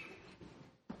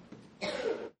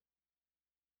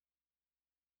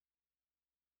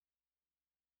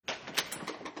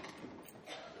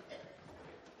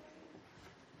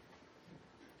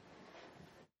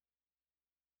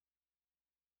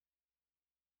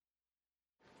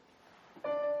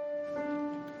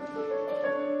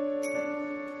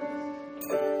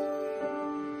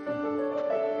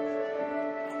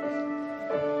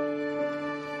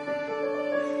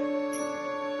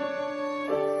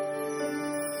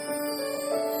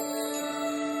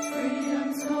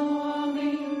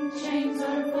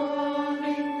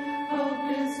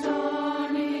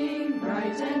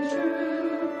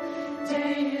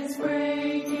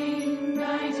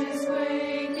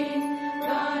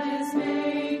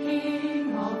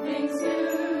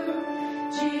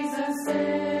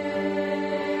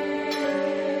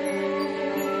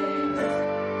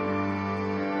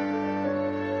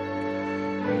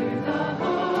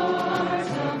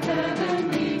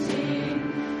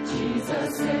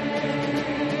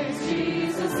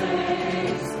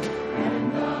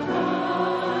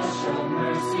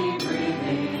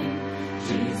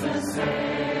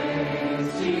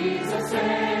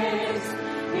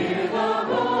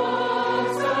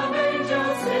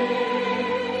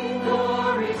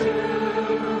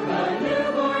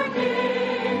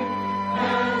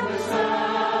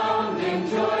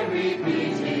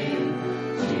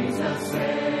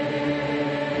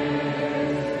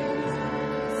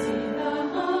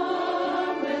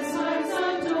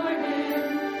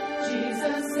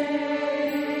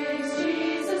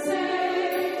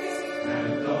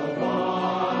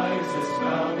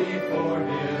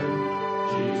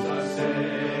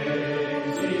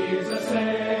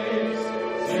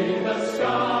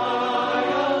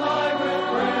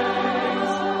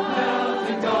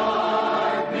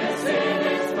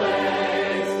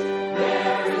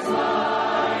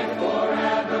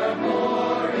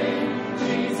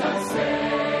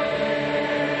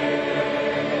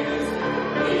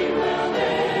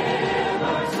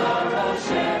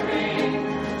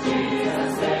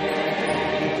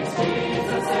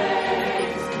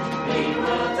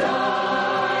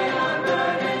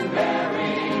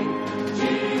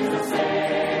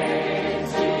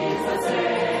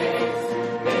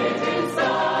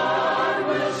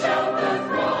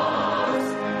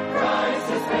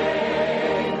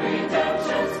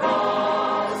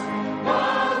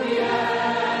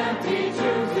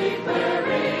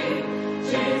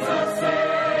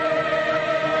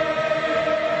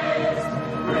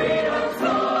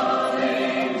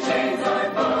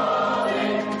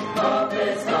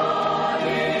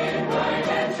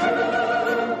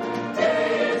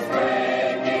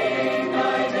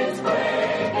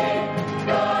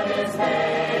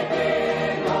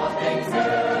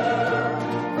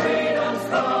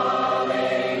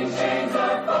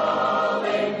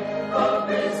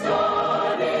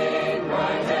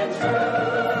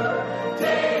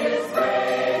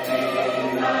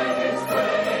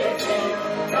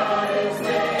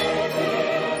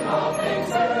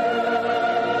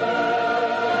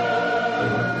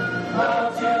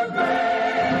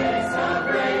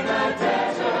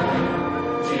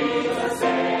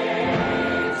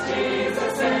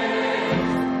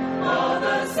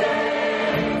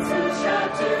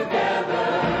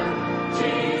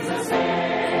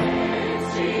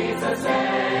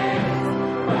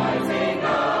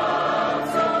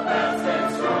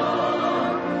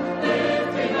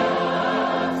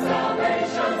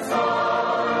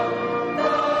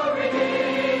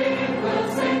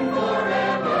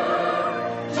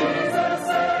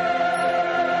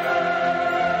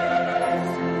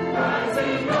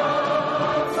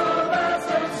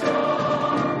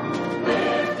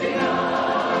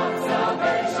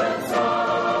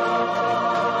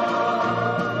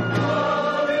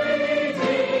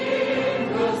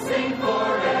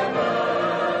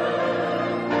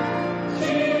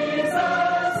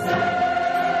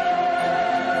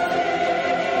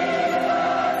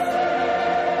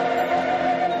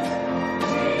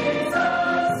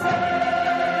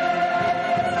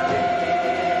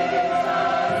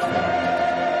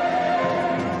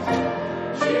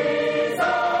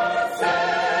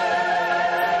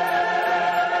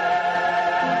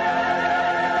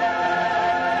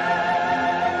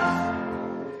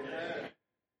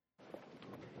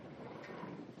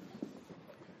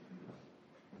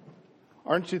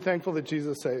 Aren't you thankful that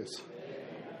Jesus saves?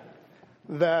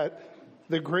 That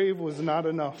the grave was not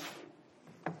enough.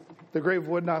 The grave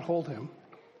would not hold him.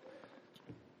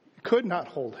 Could not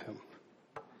hold him.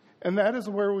 And that is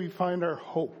where we find our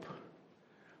hope.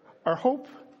 Our hope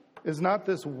is not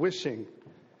this wishing,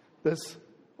 this,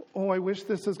 I wish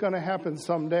this is going to happen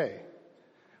someday.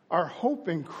 Our hope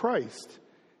in Christ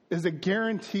is a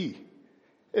guarantee.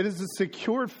 It is a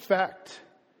secured fact.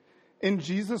 In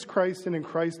Jesus Christ and in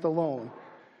Christ alone,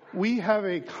 we have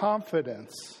a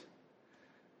confidence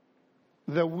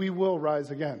that we will rise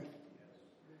again,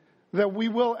 that we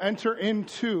will enter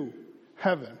into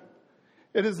heaven.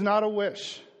 It is not a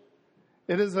wish.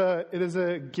 It is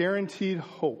a guaranteed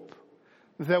hope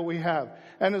that we have.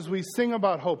 And as we sing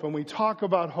about hope and we talk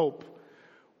about hope,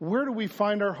 where do we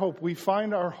find our hope? We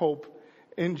find our hope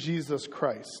in Jesus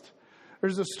Christ.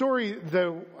 There's a story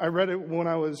that I read it when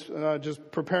I was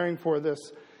just preparing for this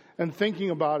and thinking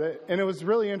about it, and it was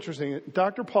really interesting.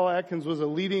 Dr. Paul Atkins was a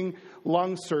leading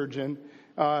lung surgeon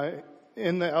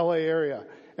in the LA area.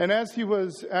 And as he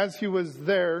was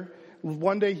there,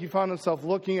 one day he found himself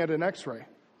looking at an x-ray.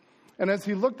 And as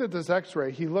he looked at this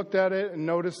x-ray, he looked at it and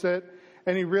noticed it,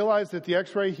 and he realized that the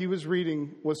x-ray he was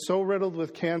reading was so riddled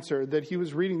with cancer that he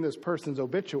was reading this person's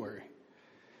obituary.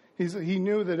 He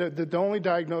knew that the only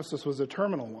diagnosis was a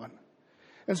terminal one.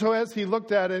 And so as he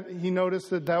looked at it, he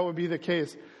noticed that would be the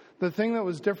case. The thing that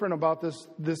was different about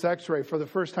this x-ray, for the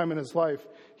first time in his life,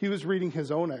 he was reading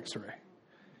his own x-ray.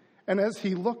 And as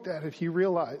he looked at it, he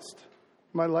realized,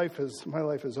 my life is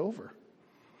over.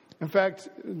 In fact,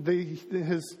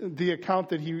 the account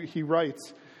that he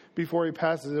writes before he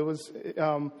passes, it was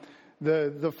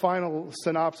the final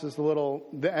synopsis,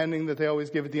 the ending that they always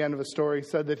give at the end of a story,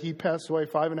 said that he passed away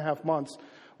 5.5 months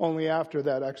only after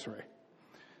that x-ray.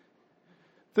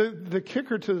 The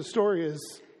kicker to the story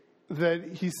is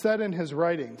that he said in his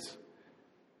writings,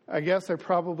 I guess I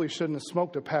probably shouldn't have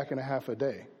smoked a pack and a half a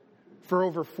day for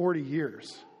over 40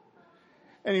 years.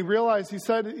 And he realized,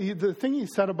 the thing he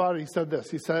said about it, he said this.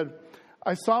 He said,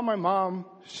 I saw my mom,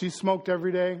 she smoked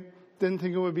every day, didn't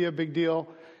think it would be a big deal.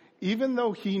 Even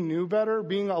though he knew better,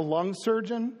 being a lung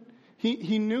surgeon,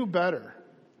 he knew better.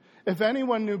 If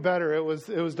anyone knew better, it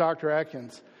was Dr.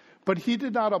 Atkins. But he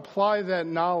did not apply that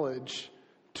knowledge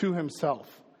to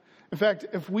himself. In fact,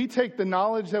 if we take the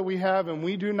knowledge that we have and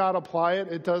we do not apply it,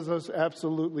 it does us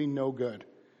absolutely no good.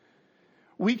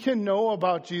 We can know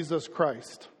about Jesus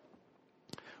Christ.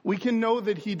 We can know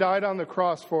that he died on the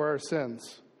cross for our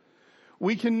sins.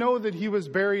 We can know that he was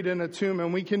buried in a tomb,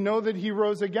 and we can know that he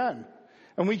rose again.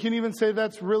 And we can even say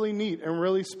that's really neat and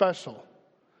really special.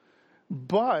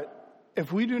 But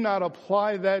if we do not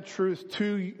apply that truth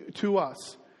to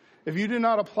us, if you do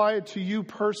not apply it to you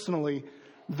personally,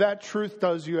 that truth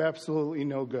does you absolutely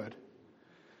no good.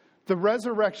 The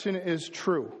resurrection is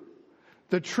true.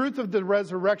 The truth of the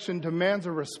resurrection demands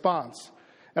a response.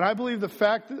 And I believe the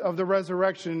fact of the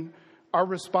resurrection, our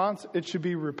response, it should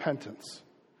be repentance.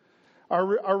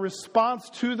 Our response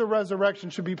to the resurrection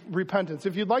should be repentance.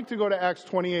 If you'd like to go to Acts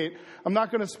 28, I'm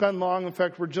not going to spend long. In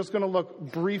fact, we're just going to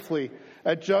look briefly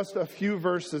at just a few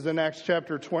verses in Acts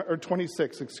chapter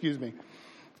 26, excuse me.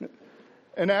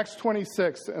 In Acts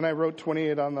 26, and I wrote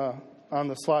 28 on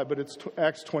the slide, but it's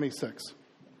Acts 26.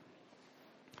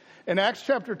 In Acts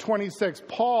chapter 26,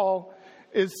 Paul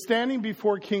is standing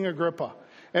before King Agrippa.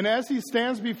 And as he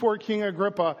stands before King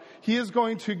Agrippa, he is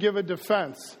going to give a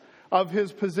defense of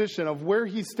his position, of where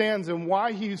he stands and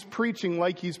why he's preaching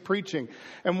like he's preaching,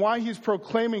 and why he's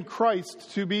proclaiming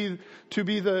Christ to be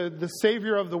the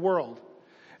Savior of the world.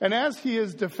 And as he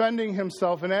is defending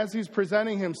himself and as he's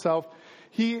presenting himself,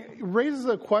 he raises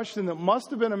a question that must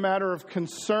have been a matter of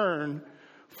concern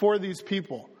for these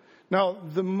people. Now,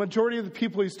 the majority of the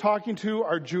people he's talking to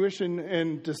are Jewish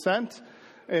in descent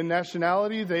and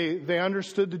nationality. They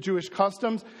understood the Jewish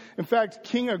customs. In fact,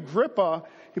 King Agrippa,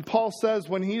 Paul says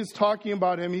when he's talking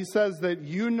about him, he says that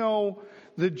you know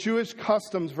the Jewish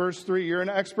customs, verse 3. You're an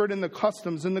expert in the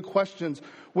customs and the questions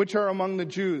which are among the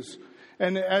Jews.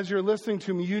 And as you're listening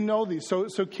to me, you know these.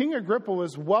 So King Agrippa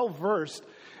was well versed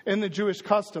in the Jewish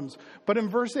customs. But in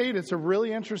verse 8, it's a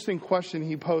really interesting question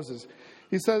he poses.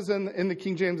 He says in the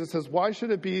King James, it says, why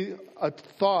should it be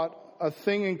a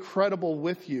thing incredible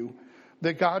with you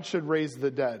that God should raise the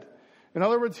dead? In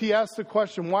other words, he asks the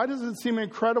question, why does it seem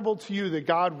incredible to you that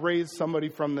God raised somebody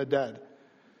from the dead?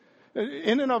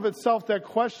 In and of itself, that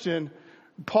question,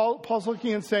 Paul's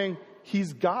looking and saying,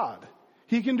 he's God.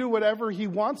 He can do whatever he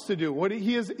wants to do.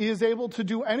 He is able to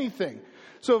do anything.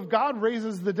 So if God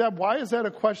raises the dead, why is that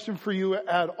a question for you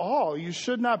at all? You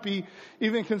should not be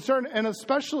even concerned, and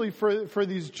especially for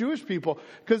these Jewish people,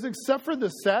 because except for the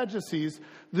Sadducees,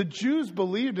 the Jews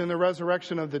believed in the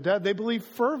resurrection of the dead. They believed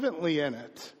fervently in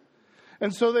it.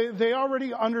 And so they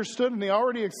already understood and they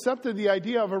already accepted the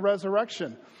idea of a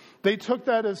resurrection. They took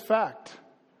that as fact.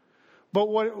 But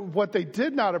what they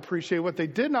did not appreciate, what they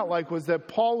did not like, was that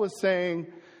Paul was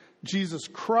saying Jesus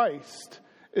Christ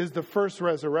is the first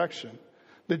resurrection.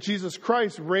 That Jesus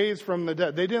Christ raised from the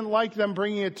dead. They didn't like them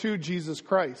bringing it to Jesus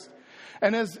Christ.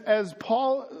 And as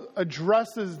Paul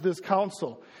addresses this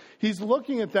council, he's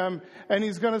looking at them and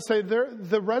he's going to say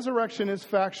the resurrection is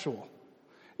factual.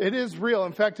 It is real.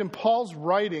 In fact, in Paul's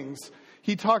writings,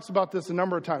 he talks about this a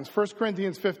number of times. 1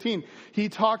 Corinthians 15, he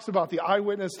talks about the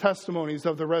eyewitness testimonies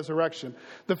of the resurrection.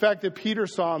 The fact that Peter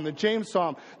saw him, that James saw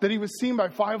him, that he was seen by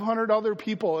 500 other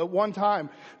people at one time,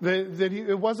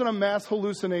 it wasn't a mass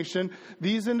hallucination.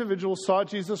 These individuals saw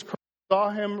Jesus Christ,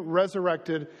 saw him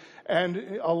resurrected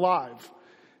and alive.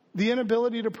 The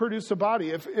inability to produce a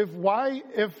body.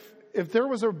 If there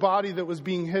was a body that was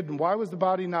being hidden, why was the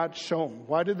body not shown?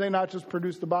 Why did they not just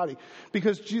produce the body?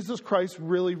 Because Jesus Christ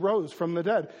really rose from the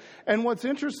dead. And what's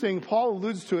interesting, Paul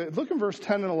alludes to it. Look in verse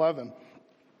 10 and 11.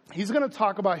 He's going to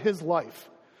talk about his life.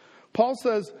 Paul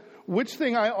says, which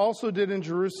thing I also did in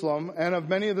Jerusalem, and of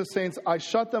many of the saints, I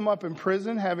shut them up in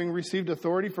prison, having received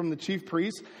authority from the chief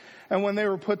priests. And when they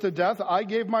were put to death, I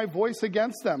gave my voice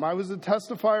against them. I was a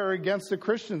testifier against the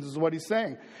Christians, is what he's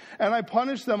saying. And I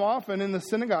punished them often in the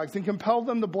synagogues and compelled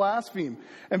them to blaspheme.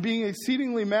 And being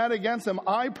exceedingly mad against them,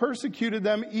 I persecuted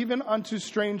them even unto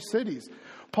strange cities.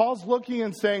 Paul's looking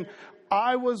and saying,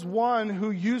 I was one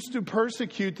who used to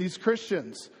persecute these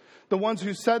Christians. The ones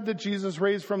who said that Jesus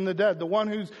raised from the dead. The one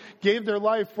who gave their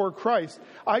life for Christ.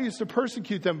 I used to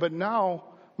persecute them, but now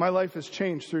my life has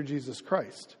changed through Jesus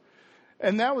Christ.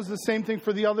 And that was the same thing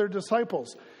for the other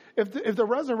disciples. If the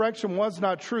resurrection was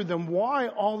not true, then why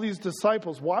all these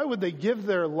disciples? Why would they give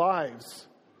their lives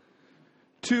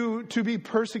to be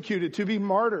persecuted, to be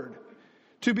martyred,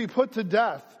 to be put to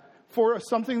death for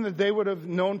something that they would have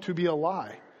known to be a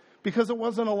lie? Because it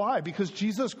wasn't a lie. Because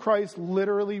Jesus Christ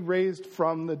literally raised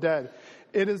from the dead.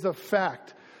 It is a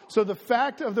fact. So the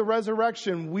fact of the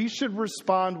resurrection, we should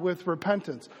respond with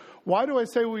repentance. Why do I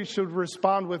say we should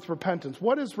respond with repentance?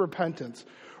 What is repentance?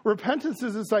 Repentance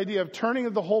is this idea of turning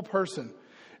of the whole person.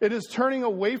 It is turning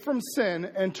away from sin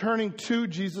and turning to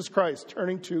Jesus Christ,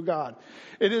 turning to God.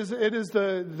 It is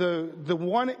the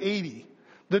 180,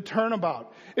 the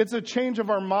turnabout. It's a change of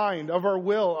our mind, of our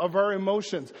will, of our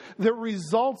emotions that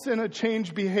results in a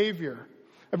changed behavior.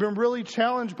 I've been really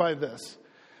challenged by this.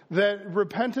 That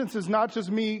repentance is not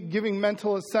just me giving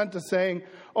mental assent to saying,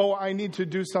 oh, I need to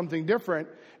do something different.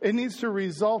 It needs to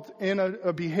result in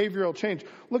a behavioral change.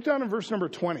 Look down in verse number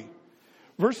 20.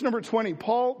 Verse number 20,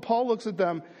 Paul looks at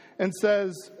them and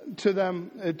says to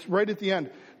them, it's right at the end,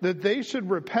 that they should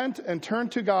repent and turn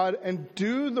to God and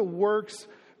do the works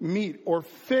meet or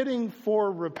fitting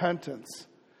for repentance.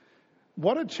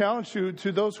 What a challenge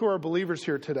to those who are believers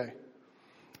here today.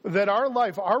 That our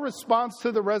life, our response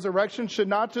to the resurrection should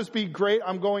not just be, great,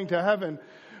 I'm going to heaven,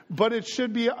 but it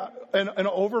should be an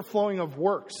overflowing of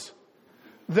works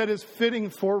that is fitting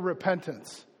for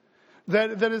repentance.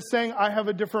 That is saying, I have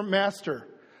a different master.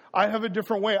 I have a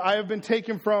different way. I have been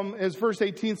taken from, as verse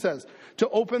 18 says, to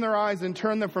open their eyes and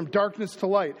turn them from darkness to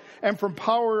light and from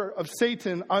power of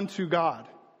Satan unto God.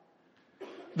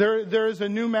 There is a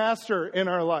new master in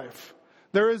our life.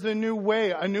 There is a new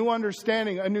way, a new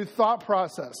understanding, a new thought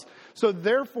process. So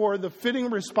therefore, the fitting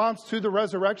response to the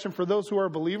resurrection for those who are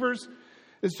believers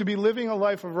is to be living a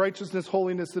life of righteousness,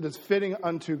 holiness that is fitting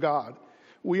unto God.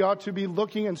 We ought to be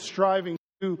looking and striving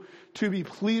to be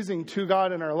pleasing to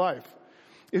God in our life.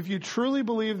 If you truly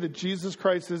believe that Jesus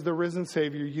Christ is the risen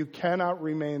Savior, you cannot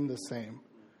remain the same.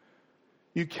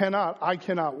 You cannot, I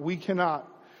cannot, we cannot.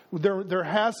 There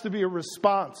has to be a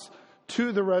response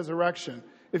to the resurrection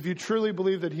if you truly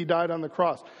believe that he died on the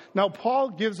cross. Now, Paul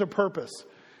gives a purpose.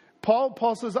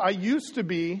 Paul says, I used to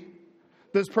be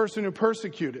this person who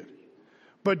persecuted.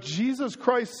 But Jesus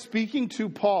Christ speaking to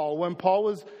Paul when Paul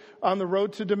was on the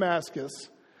road to Damascus,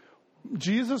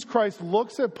 Jesus Christ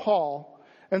looks at Paul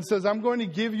and says, I'm going to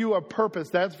give you a purpose.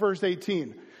 That's verse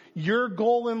 18. Your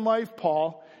goal in life,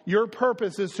 Paul, your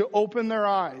purpose is to open their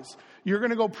eyes. You're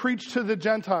going to go preach to the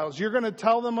Gentiles. You're going to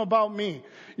tell them about me.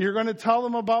 You're going to tell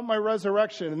them about my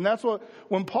resurrection. And that's what,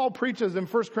 when Paul preaches in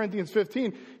 1 Corinthians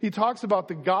 15, he talks about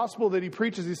the gospel that he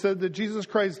preaches. He said that Jesus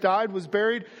Christ died, was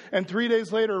buried, and 3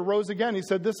 days later rose again. He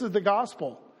said, this is the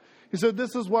gospel. He said,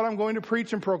 this is what I'm going to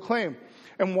preach and proclaim.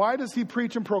 And why does he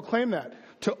preach and proclaim that?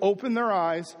 To open their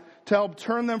eyes, to help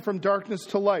turn them from darkness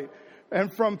to light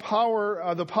and from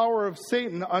the power of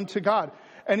Satan unto God.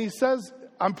 And he says,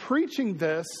 I'm preaching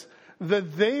this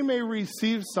that they may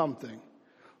receive something.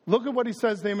 Look at what he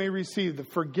says they may receive, the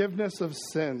forgiveness of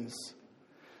sins.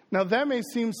 Now that may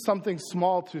seem something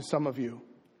small to some of you.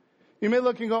 You may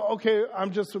look and go, okay,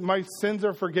 my sins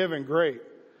are forgiven. Great.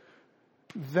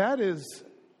 That is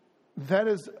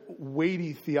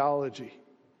weighty theology.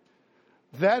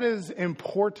 That is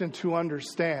important to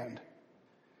understand.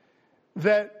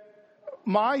 That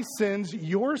my sins,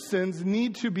 your sins,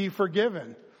 need to be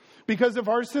forgiven. Because if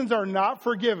our sins are not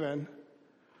forgiven,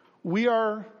 we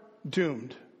are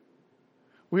doomed.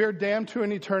 We are damned to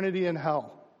an eternity in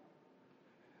hell.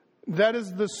 That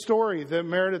is the story that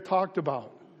Meredith talked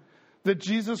about. That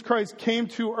Jesus Christ came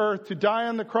to earth to die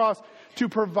on the cross to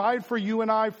provide for you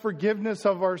and I forgiveness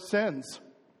of our sins.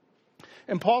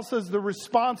 And Paul says the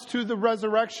response to the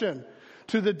resurrection,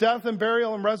 to the death and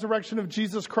burial and resurrection of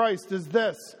Jesus Christ is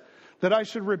this, that I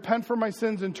should repent for my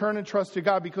sins and turn and trust to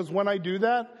God, because when I do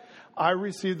that, I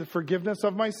receive the forgiveness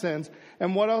of my sins.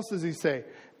 And what else does he say?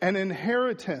 An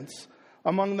inheritance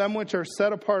among them which are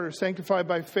set apart or sanctified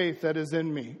by faith that is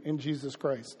in me, in Jesus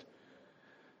Christ.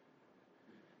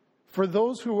 For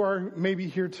those who are maybe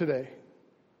here today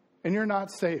and you're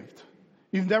not saved,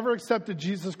 you've never accepted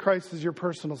Jesus Christ as your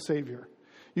personal Savior.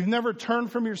 You've never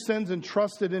turned from your sins and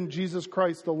trusted in Jesus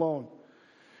Christ alone.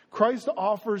 Christ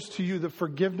offers to you the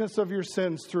forgiveness of your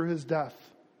sins through his death.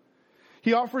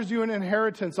 He offers you an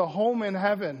inheritance, a home in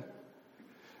heaven,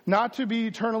 not to be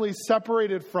eternally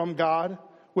separated from God,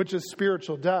 which is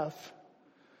spiritual death,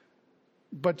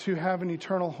 but to have an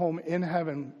eternal home in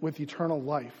heaven with eternal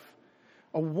life.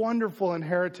 A wonderful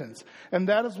inheritance. And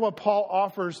that is what Paul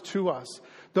offers to us.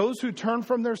 Those who turn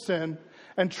from their sin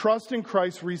and trust in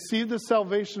Christ receive the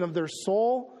salvation of their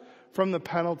soul from the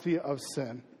penalty of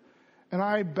sin. And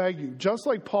I beg you, just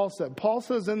like Paul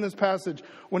says in this passage,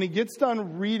 when he gets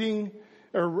done reading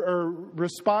or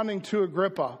responding to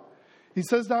Agrippa, he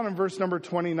says down in verse number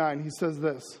 29, he says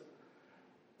this,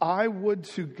 I would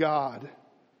to God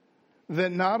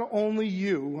that not only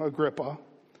you, Agrippa,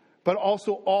 but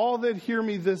also all that hear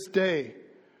me this day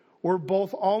were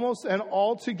both almost and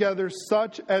altogether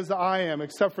such as I am,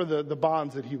 except for the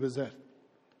bonds that he was in.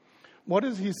 What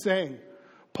is he saying?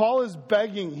 Paul is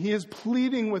begging, he is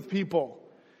pleading with people.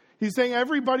 He's saying,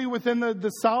 everybody within the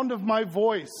sound of my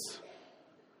voice,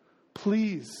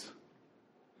 please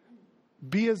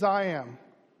be as I am,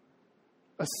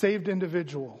 a saved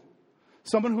individual.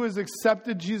 Someone who has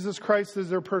accepted Jesus Christ as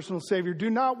their personal Savior.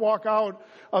 Do not walk out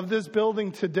of this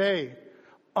building today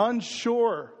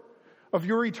unsure of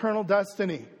your eternal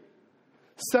destiny.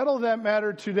 Settle that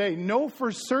matter today. Know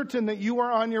for certain that you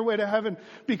are on your way to heaven,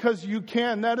 because you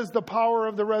can. That is the power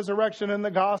of the resurrection and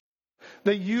the gospel.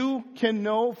 That you can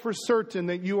know for certain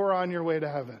that you are on your way to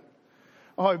heaven.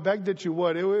 Oh, I beg that you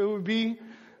would. It would be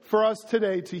for us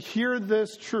today to hear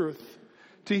this truth,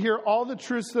 to hear all the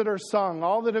truths that are sung,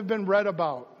 all that have been read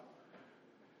about,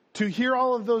 to hear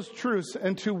all of those truths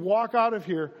and to walk out of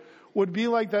here would be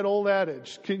like that old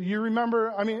adage. Can you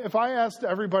remember? I mean, if I asked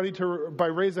everybody by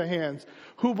raise of hands,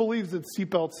 who believes that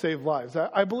seatbelts save lives?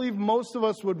 I believe most of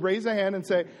us would raise a hand and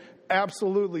say,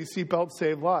 absolutely, seatbelts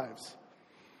save lives.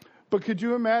 But could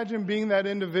you imagine being that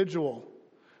individual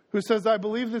who says, I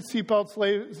believe that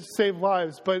seatbelts save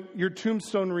lives, but your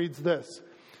tombstone reads this.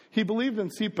 He believed in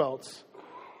seatbelts,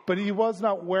 but he was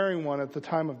not wearing one at the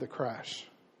time of the crash.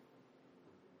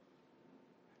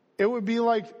 It would be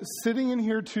like sitting in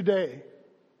here today,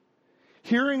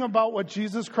 hearing about what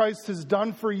Jesus Christ has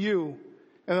done for you,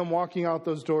 and then walking out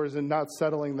those doors and not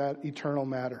settling that eternal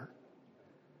matter.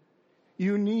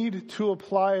 You need to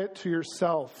apply it to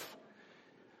yourself,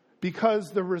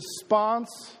 because the response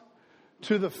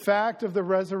to the fact of the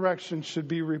resurrection should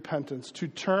be repentance, to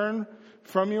turn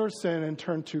from your sin and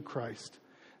turn to Christ.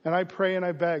 And I pray and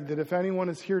I beg that if anyone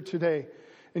is here today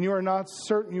and you are not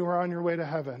certain you are on your way to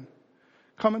heaven,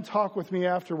 come and talk with me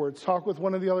afterwards. Talk with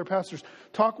one of the other pastors.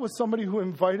 Talk with somebody who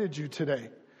invited you today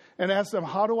and ask them,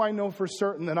 how do I know for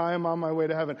certain that I am on my way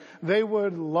to heaven? They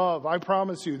would love, I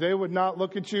promise you, they would not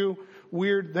look at you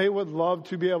weird. They would love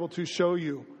to be able to show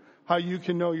you how you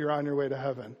can know you're on your way to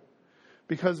heaven.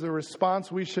 Because the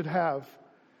response we should have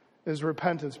is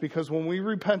repentance. Because when we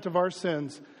repent of our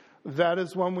sins, that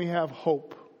is when we have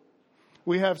hope.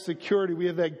 We have security. We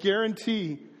have that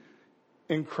guarantee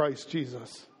in Christ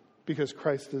Jesus, because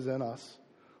Christ is in us.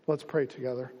 Let's pray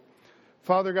together.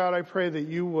 Father God, I pray that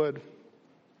you would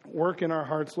work in our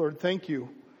hearts, Lord. Thank you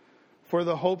for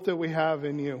the hope that we have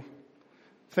in you.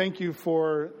 Thank you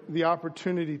for the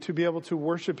opportunity to be able to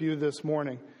worship you this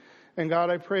morning. And God,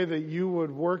 I pray that you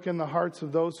would work in the hearts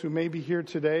of those who may be here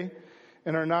today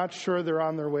and are not sure they're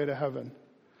on their way to heaven.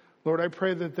 Lord, I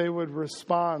pray that they would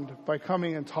respond by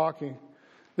coming and talking.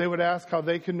 They would ask how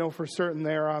they can know for certain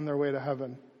they are on their way to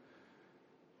heaven.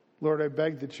 Lord, I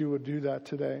beg that you would do that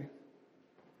today.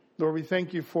 Lord, we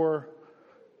thank you for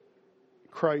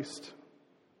Christ.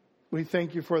 We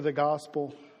thank you for the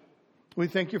gospel. We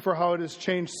thank you for how it has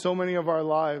changed so many of our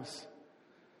lives.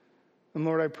 And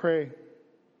Lord, I pray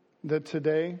that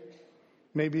today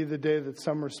may be the day that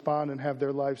some respond and have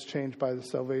their lives changed by the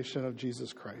salvation of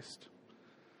Jesus Christ.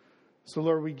 So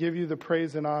Lord, we give you the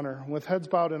praise and honor. With heads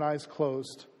bowed and eyes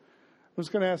closed, I'm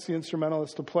just going to ask the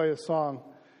instrumentalist to play a song.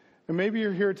 And maybe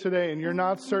you're here today and you're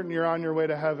not certain you're on your way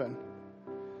to heaven.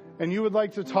 And you would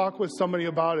like to talk with somebody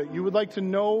about it. You would like to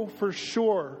know for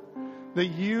sure that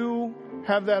you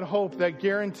have that hope, that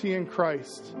guarantee in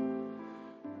Christ.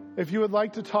 If you would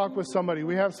like to talk with somebody,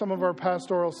 we have some of our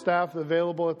pastoral staff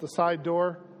available at the side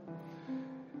door.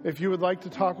 If you would like to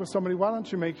talk with somebody, why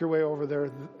don't you make your way over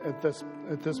there at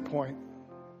this point?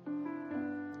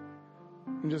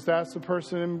 And just ask the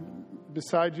person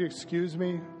beside you, excuse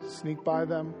me, sneak by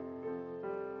them.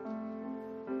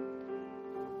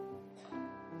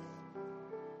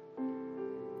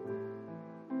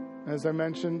 As I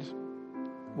mentioned,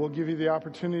 we'll give you the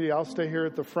opportunity. I'll stay here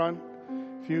at the front.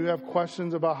 If you have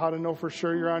questions about how to know for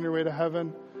sure you're on your way to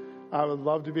heaven, I would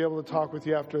love to be able to talk with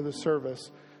you after the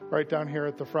service, right down here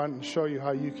at the front, and show you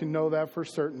how you can know that for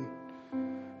certain.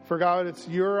 For God, it's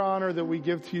your honor that we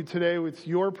give to you today. It's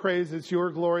your praise, it's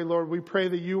your glory, Lord. We pray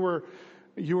that you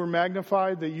were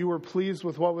magnified, that you were pleased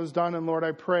with what was done. And Lord,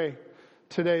 I pray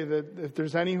today that if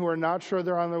there's any who are not sure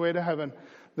they're on their way to heaven,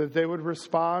 that they would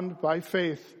respond by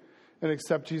faith and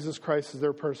accept Jesus Christ as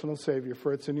their personal Savior.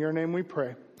 For it's in your name we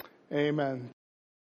pray. Amen.